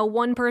 You know,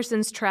 one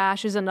person's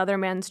trash is another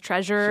man's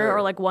treasure, Sure.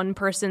 or like one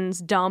person's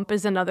dump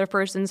is another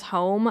person's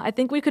home. I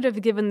think we could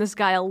have given this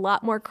guy a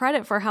lot more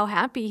credit for how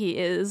happy he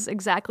is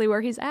exactly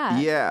where he's at.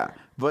 Yeah,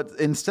 but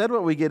instead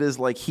what we get is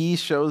like he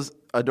shows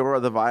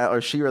Adora the vial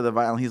or She-Ra the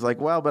vial, and he's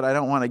like, well, but I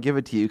don't want to give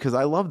it to you because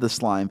I love the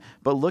slime.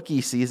 But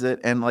Loo-Kee sees it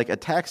and like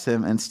attacks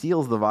him and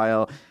steals the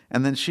vial.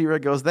 And then She-Ra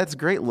goes, that's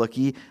great,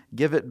 Loo-Kee,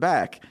 give it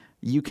back.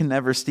 You can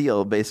never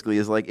steal, basically,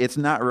 is like, it's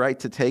not right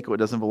to take what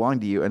doesn't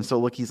belong to you. And so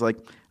Loo-Kee's like,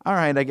 all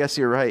right, I guess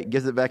you're right.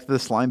 Gives it back to the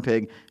slime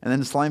pig. And then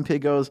the slime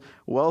pig goes,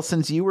 well,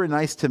 since you were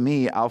nice to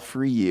me, I'll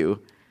free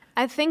you.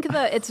 I think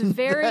that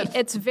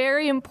it's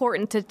very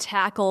important to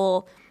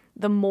tackle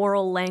the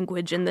moral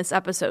language in this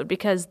episode,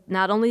 because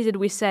not only did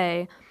we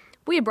say,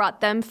 we brought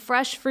them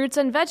fresh fruits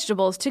and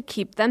vegetables to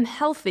keep them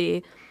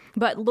healthy,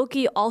 but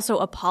Loo-Kee also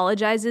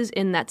apologizes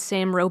in that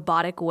same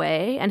robotic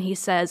way, and he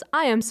says,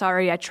 I am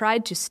sorry, I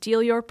tried to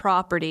steal your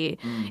property.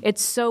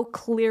 It's so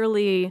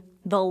clearly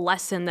the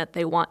lesson that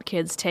they want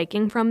kids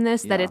taking from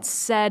this, that it's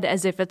said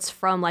as if it's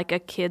from like a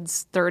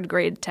kid's third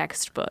grade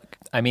textbook.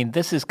 I mean,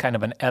 this is kind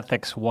of an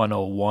ethics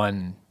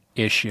 101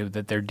 issue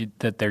that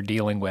they're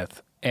dealing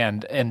with,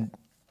 and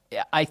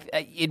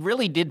it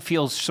really did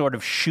feel sort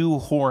of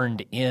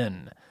shoehorned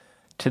in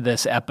to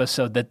this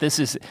episode, that this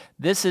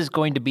is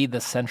going to be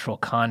the central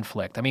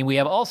conflict. I mean, we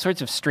have all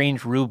sorts of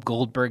strange Rube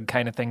Goldberg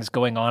kind of things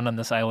going on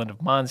this island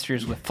of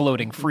monsters with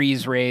floating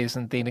freeze rays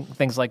and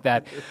things like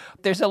that.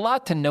 There's a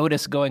lot to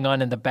notice going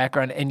on in the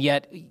background, and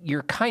yet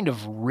you're kind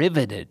of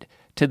riveted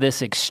to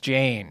this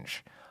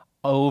exchange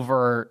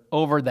over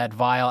that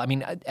vial. I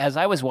mean, as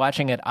I was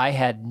watching it, I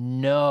had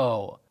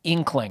no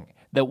inkling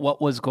that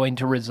what was going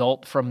to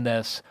result from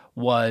this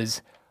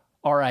was,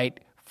 all right,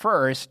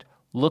 first,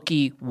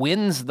 Loo-Kee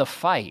wins the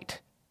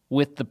fight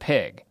with the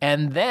pig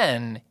and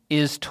then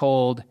is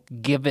told,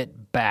 give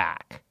it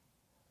back,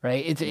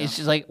 right? It's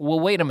just like, well,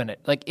 wait a minute.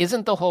 Like,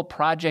 isn't the whole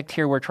project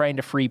here we're trying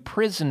to free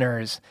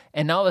prisoners?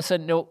 And all of a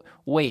sudden, no,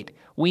 wait,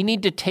 we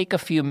need to take a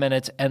few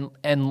minutes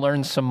and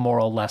learn some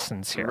moral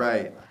lessons here.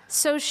 Right.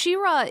 So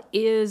She-Ra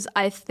is,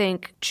 I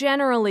think,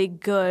 generally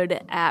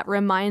good at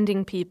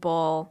reminding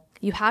people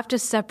you have to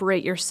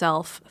separate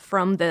yourself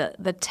from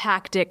the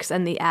tactics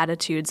and the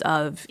attitudes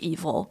of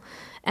evil.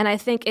 And I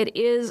think it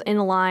is in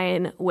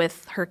line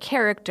with her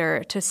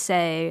character to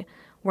say,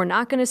 we're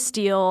not going to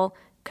steal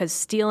because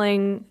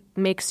stealing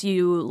makes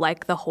you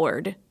like the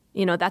Horde.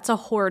 You know, that's a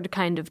Horde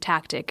kind of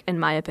tactic, in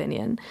my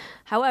opinion.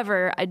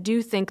 However, I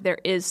do think there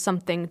is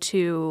something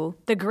to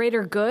the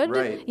greater good.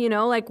 Right. You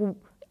know, like,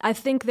 I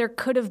think there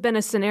could have been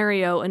a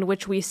scenario in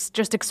which we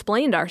just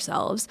explained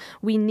ourselves.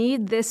 We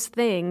need this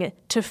thing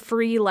to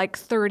free like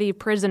 30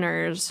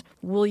 prisoners.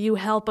 Will you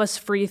help us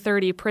free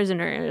 30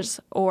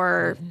 prisoners?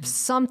 Or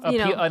something,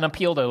 an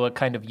appeal to a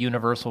kind of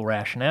universal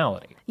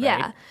rationality. Right?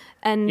 Yeah.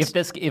 And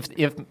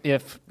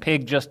if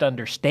Pig just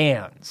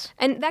understands.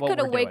 And that could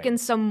awaken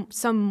some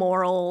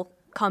moral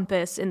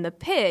compass in the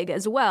pig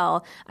as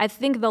well. I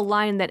think the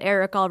line that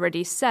Eric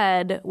already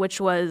said, which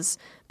was,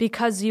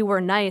 because you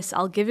were nice,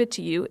 I'll give it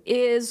to you,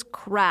 is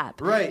crap.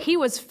 Right. He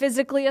was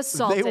physically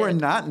assaulted. They were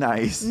not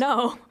nice.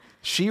 No.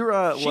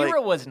 She-Ra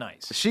was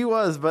nice. She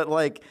was, but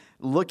like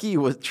Loo-Kee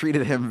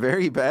treated him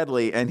very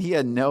badly, and he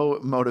had no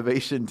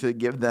motivation to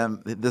give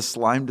them this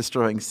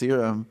slime-destroying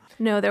serum.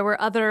 No, there were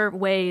other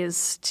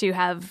ways to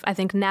have, I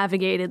think,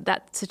 navigated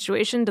that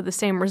situation to the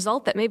same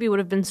result that maybe would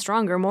have been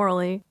stronger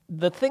morally.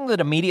 The thing that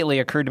immediately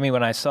occurred to me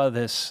when I saw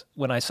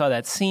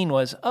that scene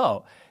was,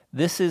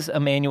 this is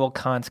Immanuel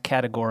Kant's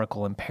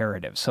categorical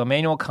imperative. So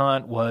Immanuel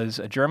Kant was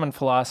a German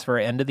philosopher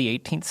end of the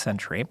 18th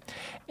century,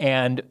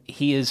 and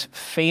he is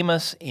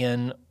famous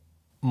in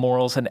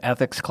morals and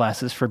ethics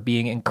classes for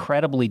being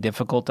incredibly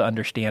difficult to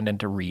understand and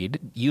to read,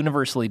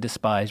 universally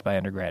despised by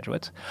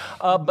undergraduates.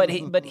 But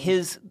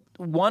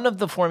one of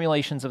the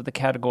formulations of the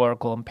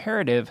categorical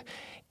imperative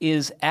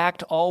is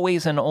act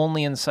always and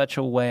only in such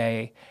a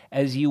way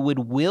as you would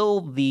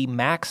will the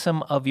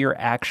maxim of your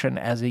action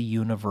as a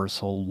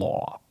universal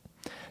law.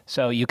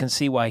 So you can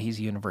see why he's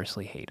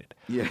universally hated.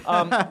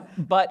 Yeah.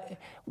 But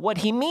what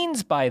he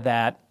means by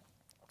that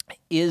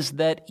is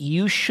that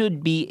you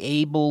should be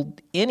able,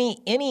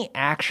 any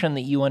action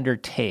that you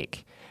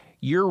undertake,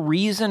 your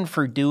reason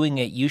for doing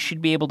it, you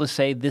should be able to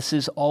say this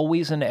is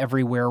always and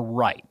everywhere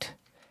right.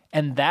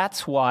 And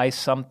that's why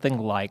something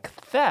like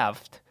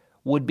theft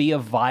would be a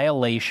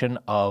violation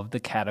of the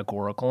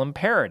categorical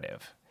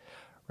imperative,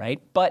 right?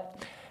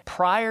 But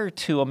prior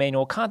to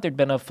Immanuel Kant, there'd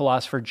been a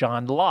philosopher,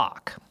 John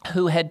Locke,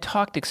 who had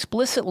talked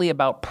explicitly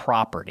about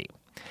property.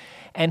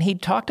 And he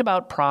talked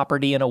about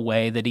property in a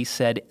way that he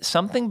said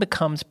something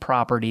becomes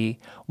property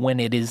when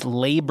it is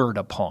labored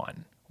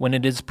upon, when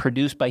it is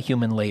produced by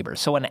human labor.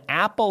 So an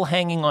apple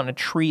hanging on a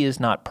tree is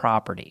not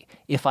property.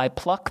 If I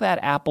pluck that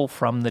apple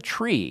from the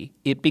tree,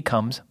 it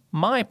becomes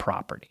my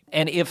property.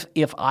 And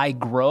if I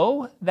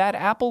grow that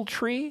apple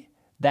tree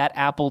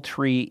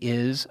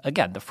is,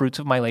 again, the fruits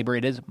of my labor,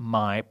 it is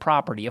my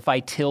property. If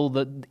I till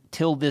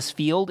this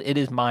field, it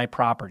is my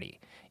property.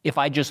 If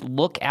I just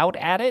look out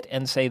at it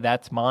and say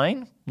that's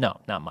mine,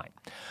 no, not mine.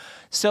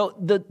 So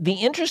the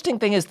interesting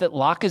thing is that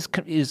Locke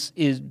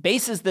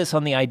bases this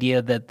on the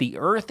idea that the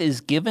earth is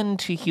given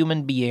to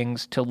human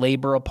beings to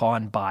labor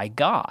upon by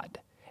God.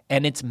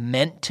 and it's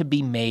meant to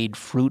be made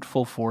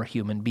fruitful for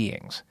human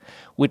beings,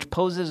 which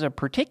poses a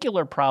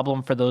particular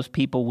problem for those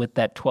people with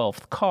that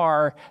 12th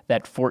car,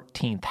 that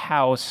 14th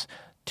house,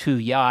 2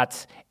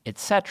 yachts,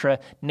 etc.,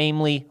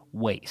 namely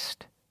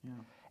waste. Yeah.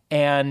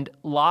 And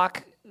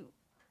Locke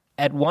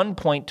at one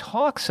point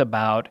talks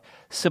about,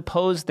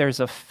 suppose there's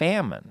a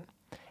famine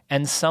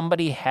and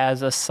somebody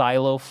has a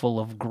silo full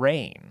of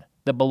grain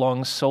that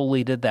belongs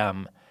solely to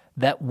them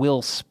that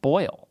will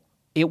spoil.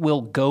 It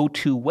will go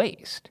to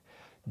waste.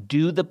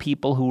 Do the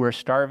people who are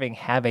starving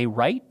have a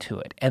right to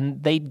it?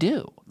 And they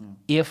do,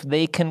 if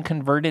they can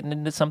convert it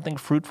into something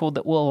fruitful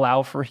that will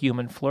allow for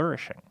human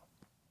flourishing.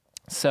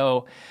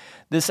 So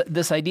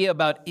this idea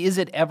about, is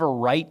it ever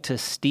right to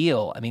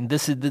steal? I mean,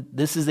 this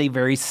is a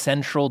very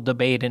central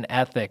debate in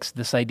ethics,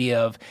 this idea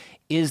of,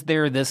 is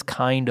there this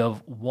kind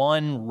of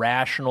one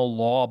rational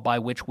law by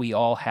which we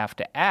all have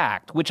to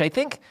act, which I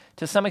think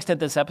to some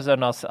extent this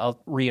episode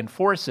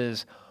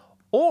reinforces,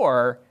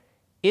 or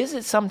is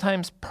it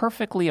sometimes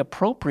perfectly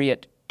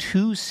appropriate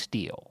to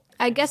steal?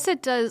 I guess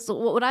it does.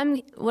 What I'm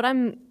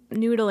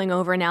noodling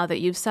over now that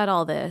you've said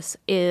all this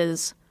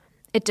is,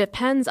 it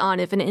depends on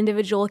if an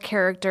individual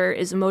character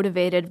is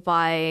motivated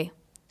by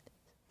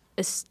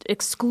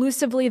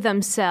exclusively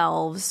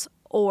themselves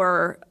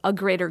or a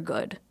greater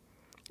good.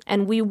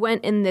 And we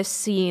went in this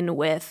scene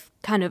with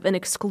kind of an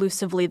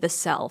exclusively the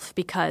self,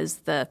 because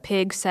the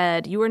pig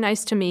said, you were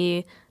nice to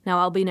me, now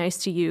I'll be nice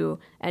to you,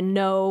 and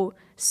no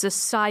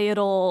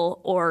societal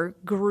or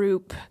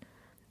group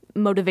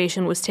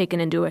motivation was taken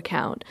into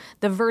account.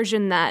 The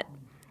version that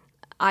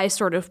I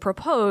sort of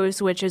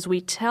propose, which is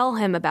we tell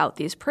him about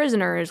these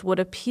prisoners, would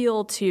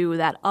appeal to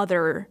that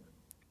other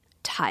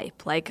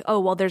type. Like, oh,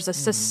 well, there's a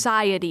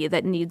society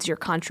that needs your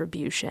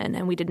contribution,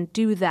 and we didn't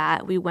do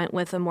that. We went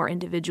with a more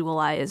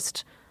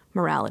individualized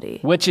morality.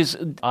 Which is,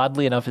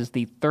 oddly enough, is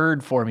the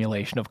third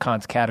formulation of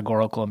Kant's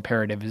categorical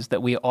imperative, is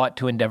that we ought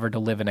to endeavor to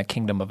live in a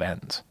kingdom of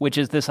ends, which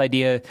is this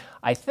idea,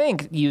 I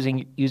think,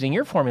 using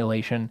your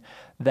formulation,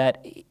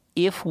 that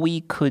if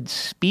we could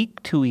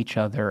speak to each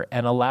other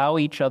and allow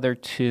each other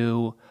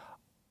to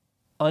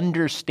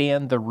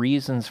understand the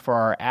reasons for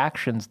our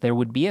actions, there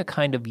would be a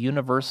kind of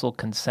universal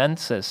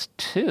consensus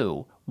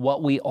to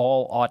what we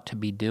all ought to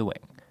be doing.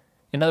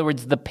 In other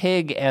words, the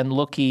pig and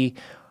Loo-Kee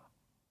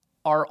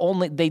are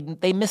only,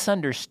 they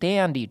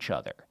misunderstand each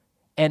other.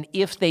 And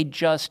if they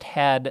just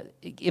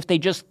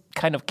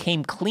kind of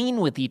came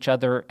clean with each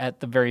other at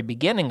the very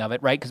beginning of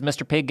it, right? Because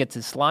Mr. Pig gets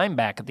his slime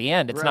back at the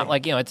end. It's not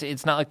like,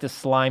 it's not like the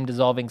slime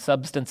dissolving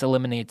substance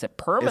eliminates it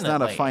permanently. It's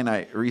not a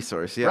finite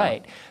resource, yeah.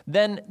 Right.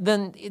 Then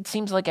it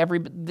seems like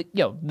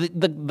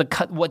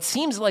what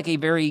seems like a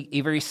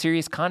very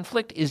serious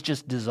conflict is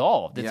just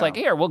dissolved. It's like,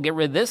 here, we'll get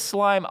rid of this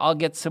slime, I'll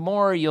get some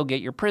more, you'll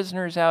get your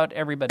prisoners out,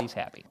 everybody's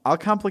happy. I'll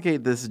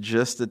complicate this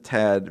just a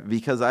tad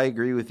because I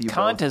agree with you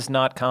Kant both. is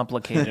not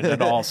complicated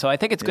at all, so I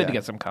think it's good to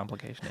get some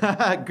complication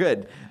in.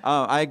 Good.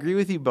 I agree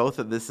with you both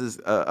that this is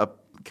a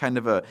kind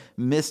of a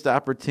missed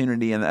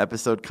opportunity, and the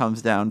episode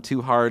comes down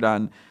too hard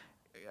on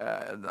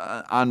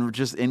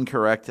just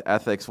incorrect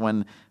ethics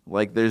when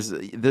like there's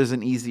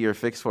an easier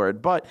fix for it.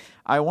 But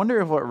I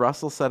wonder if what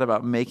Russell said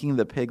about making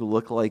the pig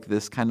look like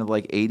this kind of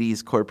like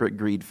 80s corporate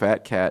greed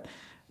fat cat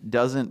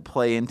doesn't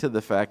play into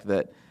the fact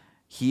that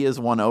he is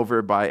won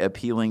over by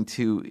appealing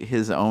to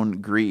his own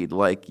greed.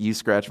 Like, you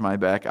scratch my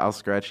back, I'll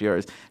scratch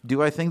yours.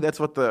 Do I think that's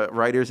what the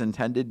writers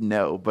intended?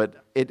 No,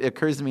 but it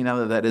occurs to me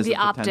now that is the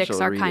a potential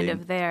optics are reading. kind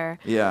of there.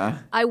 Yeah.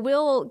 I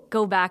will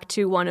go back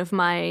to one of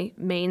my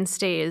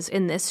mainstays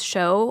in this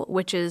show,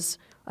 which is,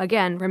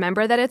 again,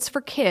 remember that it's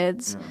for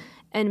kids. Yeah.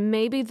 And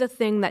maybe the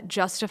thing that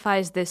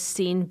justifies this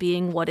scene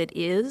being what it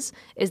is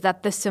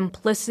that the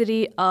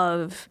simplicity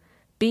of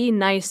be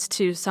nice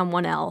to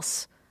someone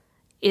else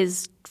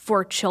is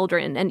for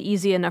children and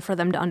easy enough for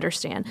them to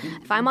understand.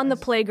 If I'm on the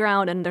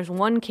playground and there's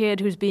one kid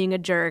who's being a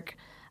jerk,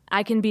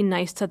 I can be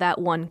nice to that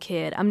one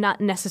kid. I'm not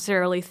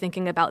necessarily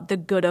thinking about the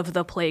good of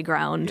the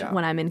playground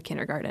when I'm in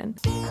kindergarten.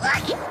 Look! I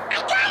got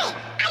it!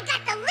 I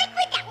got the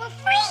liquid that will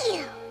free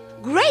you!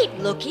 Great,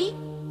 Loo-Kee.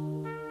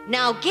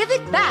 Now give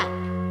it back.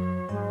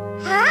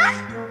 Huh?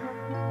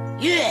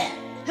 Yeah.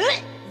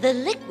 The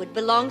liquid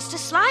belongs to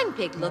Slime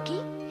Pig,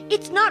 Loo-Kee.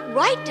 It's not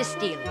right to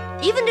steal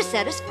it, even to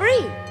set us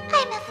free.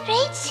 I'm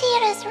afraid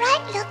Sierra's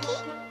right,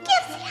 Loo-Kee.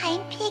 Give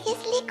Slime Pig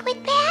his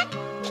liquid back.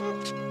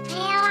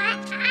 Well,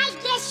 I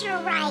guess you're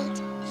right.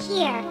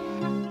 Here.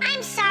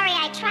 I'm sorry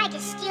I tried to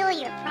steal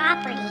your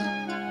property.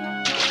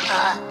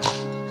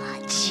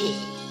 Gee.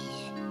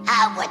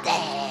 What the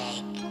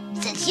heck?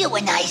 Since you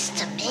were nice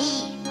to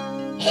me,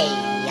 hey,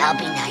 I'll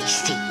be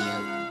nice to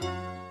you.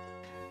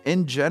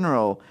 In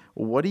general,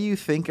 what do you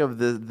think of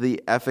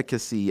the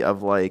efficacy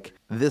of like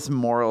this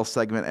moral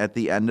segment at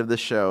the end of the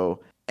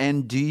show?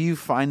 And do you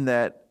find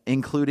that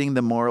including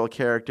the moral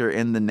character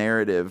in the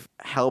narrative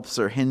helps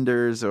or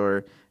hinders,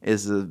 or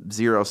is a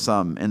zero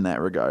sum in that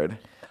regard?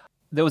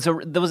 There was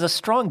a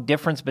strong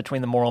difference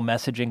between the moral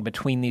messaging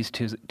between these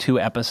two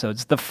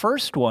episodes. The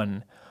first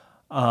one,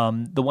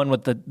 the one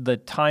with the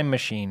time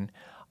machine,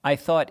 I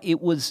thought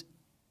it was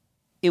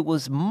it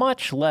was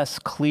much less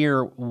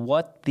clear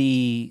what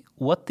the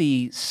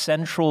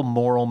central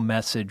moral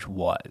message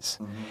was.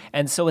 Mm-hmm.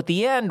 And so at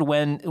the end,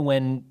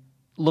 when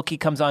Loo-Kee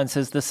comes on and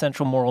says the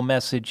central moral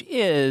message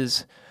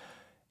is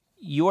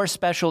you're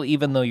special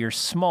even though you're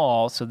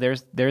small, so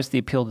there's the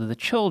appeal to the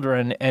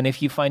children, and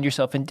if you find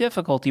yourself in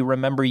difficulty,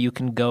 remember you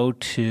can go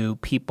to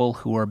people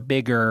who are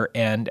bigger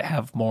and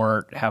have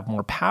more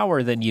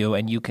power than you,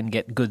 and you can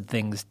get good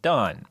things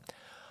done.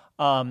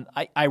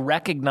 I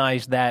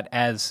recognize that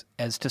as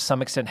to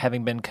some extent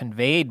having been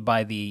conveyed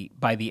by the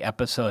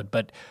episode,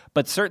 but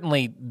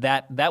certainly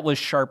that was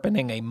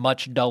sharpening a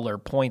much duller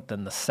point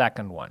than the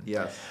second one.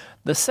 Yes.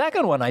 The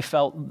second one I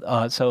felt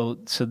so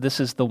this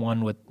is the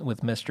one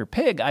with Mr.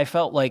 Pig. I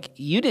felt like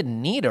you didn't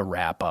need a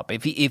wrap up.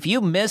 If you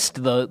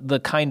missed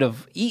the kind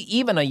of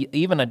even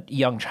a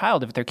young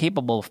child, if they're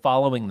capable of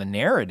following the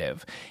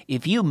narrative,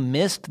 if you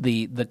missed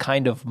the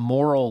kind of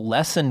moral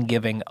lesson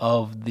giving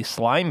of the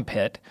slime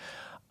pit.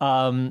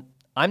 I'm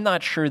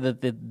not sure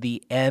that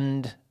the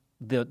end,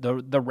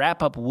 the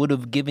wrap up would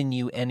have given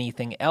you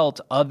anything else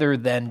other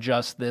than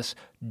just this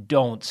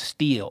don't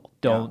steal,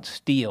 don't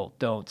steal,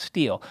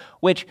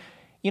 which,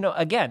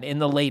 again, in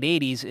the late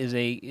 80s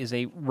is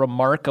a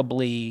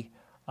remarkably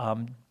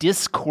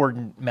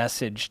discordant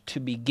message to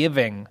be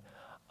giving,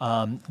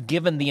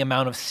 given the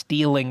amount of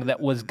stealing that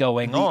was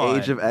going on.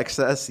 The age of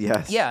excess,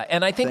 yes. Yeah,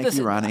 and I think Thank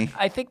you, Ronnie.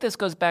 I think this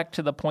goes back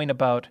to the point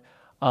about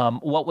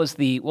what was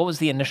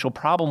the initial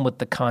problem with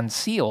the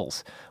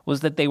conceals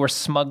was that they were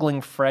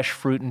smuggling fresh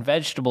fruit and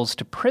vegetables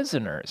to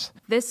prisoners.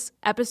 This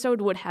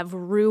episode would have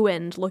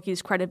ruined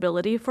Loo-Kee's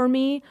credibility for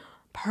me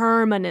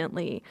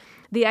permanently.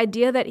 The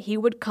idea that he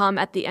would come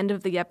at the end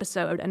of the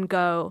episode and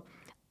go,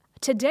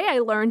 "Today I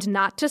learned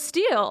not to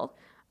steal."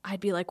 I'd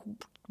be like,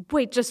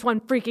 wait just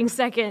one freaking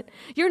second.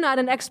 You're not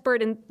an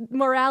expert in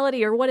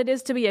morality or what it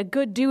is to be a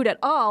good dude at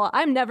all.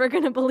 I'm never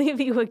going to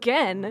believe you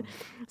again.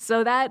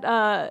 So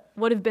that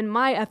would have been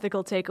my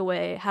ethical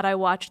takeaway had I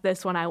watched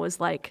this when I was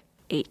like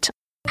 8.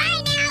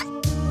 Bye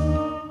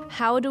now.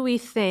 How do we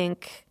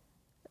think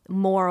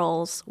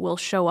morals will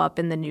show up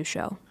in the new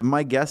show?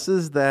 My guess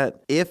is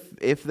that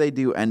if they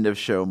do end of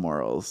show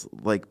morals,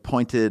 like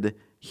pointed,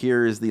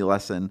 here is the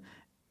lesson,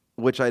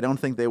 which I don't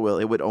think they will.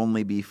 It would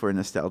only be for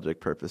nostalgic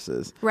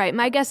purposes. Right.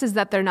 My guess is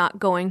that they're not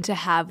going to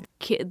have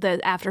the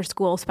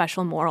after-school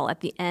special moral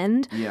at the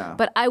end. Yeah.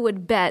 But I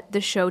would bet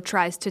the show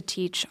tries to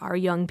teach our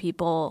young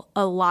people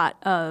a lot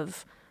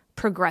of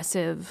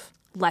progressive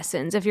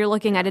lessons. If you're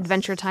looking at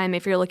Adventure Time,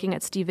 if you're looking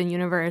at Steven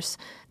Universe,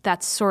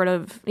 that's sort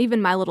of,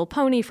 even My Little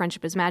Pony,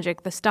 Friendship is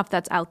Magic, the stuff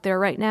that's out there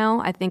right now,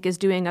 I think is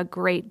doing a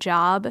great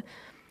job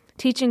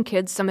teaching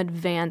kids some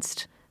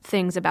advanced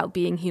things about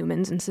being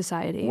humans in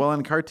society. Well,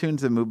 and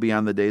cartoons have moved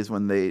beyond the days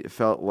when they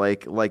felt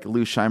like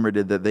Lou Scheimer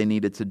did, that they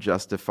needed to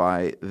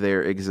justify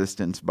their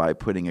existence by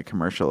putting a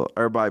commercial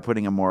or by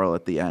putting a moral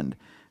at the end.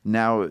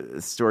 Now,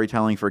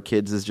 storytelling for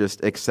kids is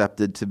just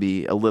accepted to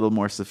be a little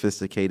more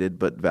sophisticated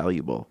but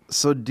valuable.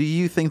 So do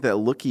you think that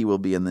Loo-Kee will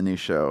be in the new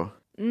show?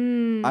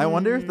 I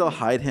wonder if they'll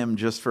hide him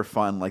just for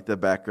fun, like the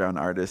background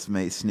artist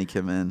may sneak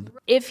him in.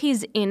 If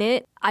he's in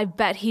it, I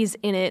bet he's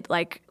in it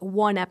like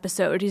one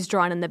episode. He's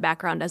drawn in the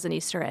background as an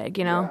Easter egg,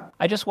 you know? Yeah.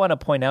 I just want to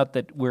point out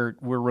that we're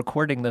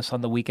recording this on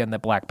the weekend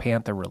that Black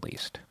Panther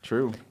released.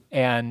 True.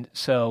 And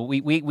so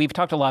we've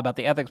talked a lot about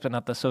the ethics, but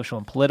not the social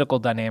and political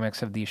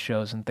dynamics of these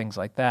shows and things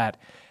like that.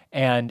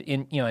 And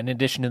in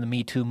addition to the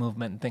Me Too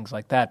movement and things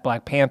like that,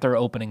 Black Panther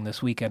opening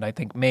this weekend, I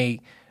think may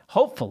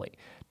hopefully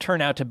turn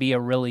out to be a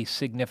really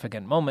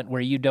significant moment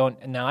where you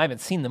don't, now I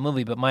haven't seen the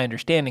movie, but my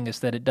understanding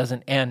is that it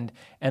doesn't end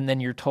and then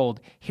you're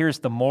told, here's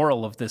the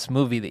moral of this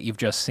movie that you've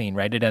just seen,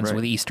 right? It ends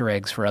with Easter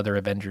eggs for other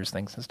Avengers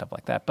things and stuff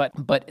like that.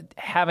 But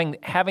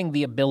having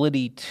the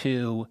ability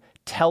to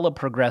tell a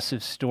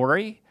progressive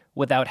story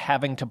without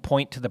having to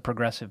point to the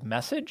progressive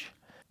message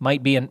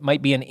might be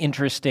an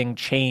interesting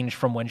change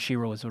from when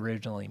She-Ra was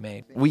originally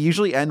made. We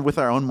usually end with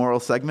our own moral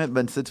segment,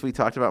 but since we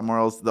talked about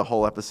morals the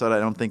whole episode, I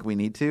don't think we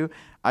need to.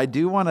 I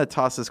do want to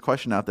toss this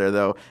question out there,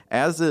 though.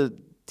 As a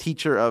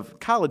teacher of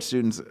college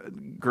students,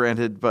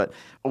 granted, but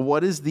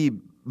what is the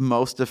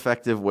most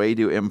effective way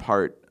to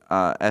impart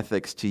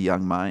ethics to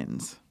young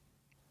minds?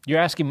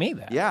 You're asking me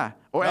that? Yeah,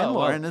 and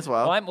Lauren as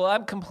well.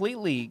 I'm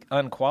completely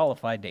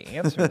unqualified to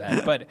answer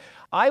that, but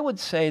I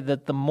would say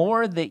that the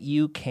more that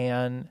you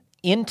can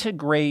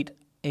integrate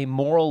a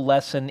moral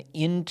lesson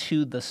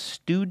into the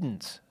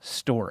student's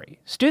story.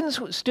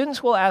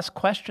 Students will ask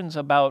questions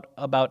about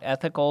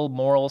ethical,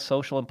 moral,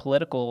 social, and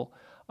political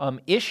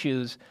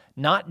issues,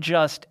 not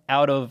just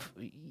out of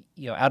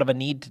a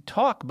need to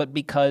talk, but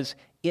because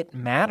it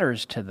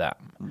matters to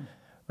them,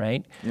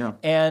 right? Yeah.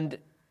 And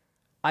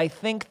I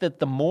think that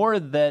the more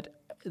that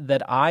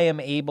I am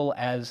able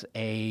as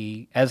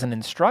an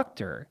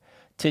instructor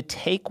to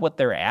take what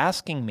they're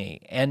asking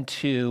me and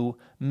to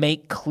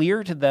make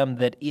clear to them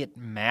that it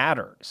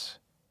matters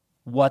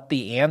what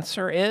the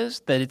answer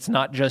is, that it's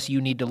not just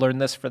you need to learn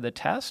this for the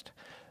test,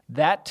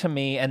 that to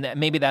me, and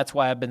maybe that's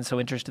why I've been so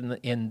interested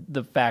in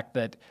the fact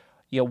that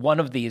one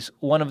of these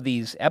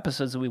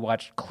episodes that we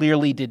watched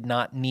clearly did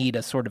not need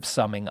a sort of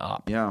summing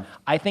up. Yeah.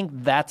 I think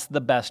that's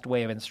the best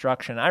way of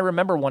instruction. I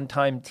remember one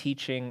time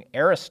teaching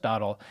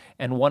Aristotle,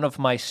 and one of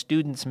my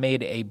students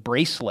made a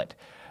bracelet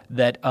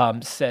that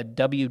said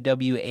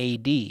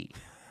WWAD,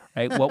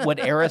 right? What would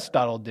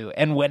Aristotle do?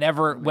 And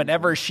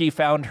whenever she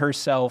found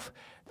herself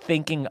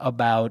thinking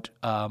about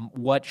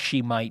what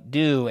she might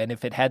do, and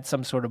if it had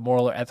some sort of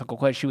moral or ethical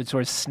question, she would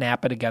sort of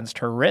snap it against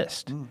her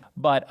wrist.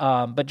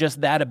 But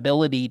just that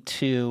ability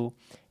to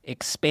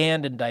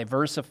expand and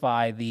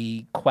diversify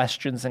the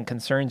questions and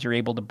concerns you're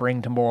able to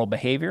bring to moral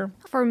behavior.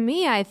 For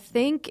me, I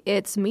think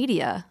it's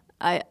media.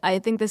 I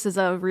think this is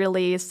a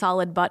really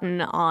solid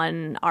button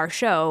on our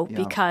show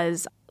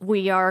because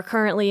we are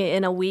currently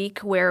in a week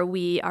where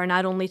we are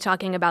not only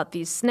talking about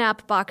these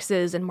SNAP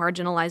boxes and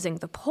marginalizing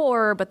the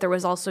poor, but there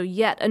was also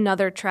yet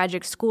another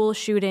tragic school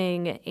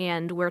shooting,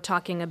 and we're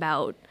talking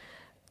about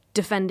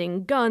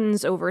defending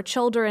guns over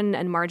children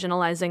and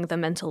marginalizing the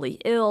mentally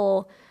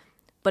ill.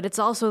 But it's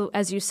also,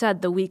 as you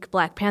said, the week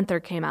Black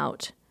Panther came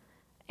out,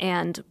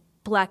 and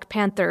Black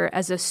Panther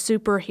as a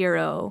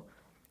superhero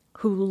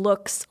who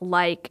looks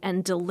like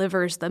and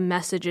delivers the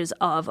messages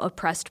of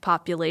oppressed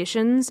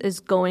populations is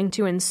going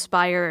to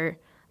inspire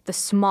the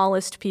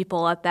smallest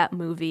people at that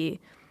movie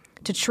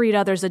to treat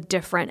others a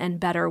different and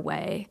better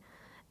way.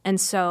 And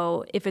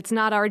so if it's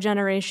not our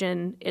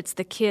generation, it's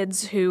the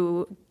kids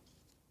who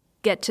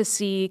get to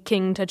see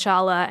King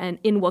T'Challa and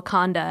in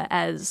Wakanda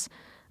as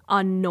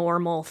a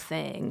normal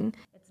thing.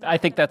 I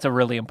think that's a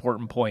really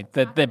important point,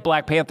 that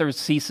Black Panther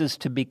ceases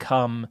to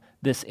become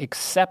this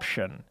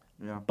exception,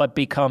 but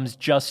becomes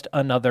just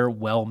another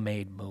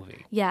well-made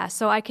movie. Yeah,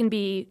 so I can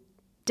be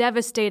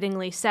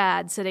devastatingly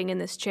sad sitting in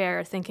this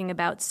chair thinking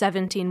about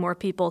 17 more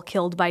people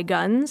killed by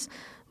guns,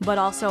 but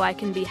also I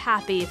can be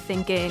happy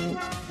thinking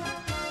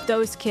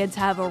those kids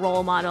have a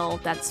role model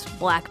that's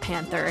Black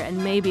Panther,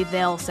 and maybe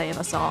they'll save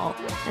us all.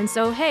 And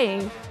so,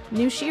 hey,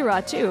 new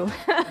She-Ra too.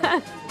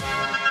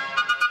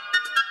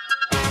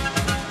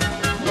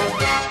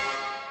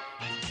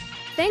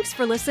 Thanks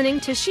for listening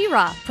to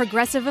She-Ra,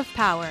 Progressive of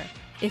Power.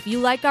 If you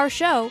like our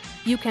show,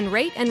 you can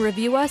rate and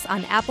review us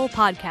on Apple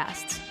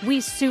Podcasts.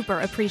 We super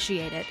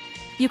appreciate it.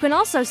 You can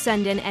also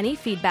send in any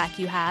feedback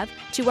you have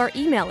to our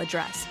email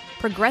address,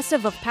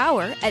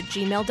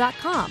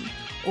 progressiveofpower@gmail.com,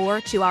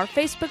 or to our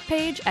Facebook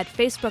page at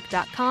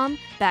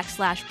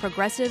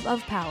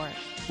facebook.com/progressiveofpower.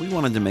 We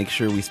wanted to make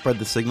sure we spread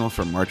the signal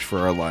for March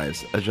for Our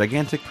Lives, a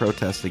gigantic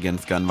protest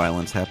against gun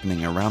violence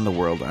happening around the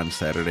world on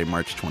Saturday,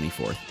 March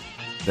 24th.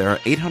 There are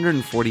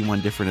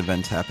 841 different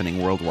events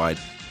happening worldwide,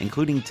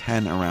 including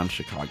 10 around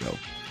Chicago.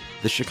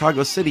 The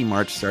Chicago City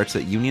March starts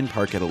at Union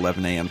Park at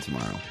 11 a.m.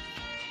 tomorrow.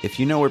 If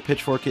you know where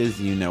Pitchfork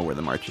is, you know where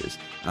the march is.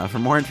 For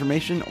more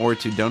information or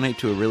to donate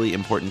to a really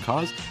important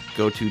cause,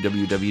 go to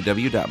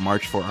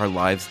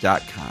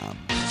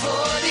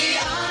www.marchforourlives.com.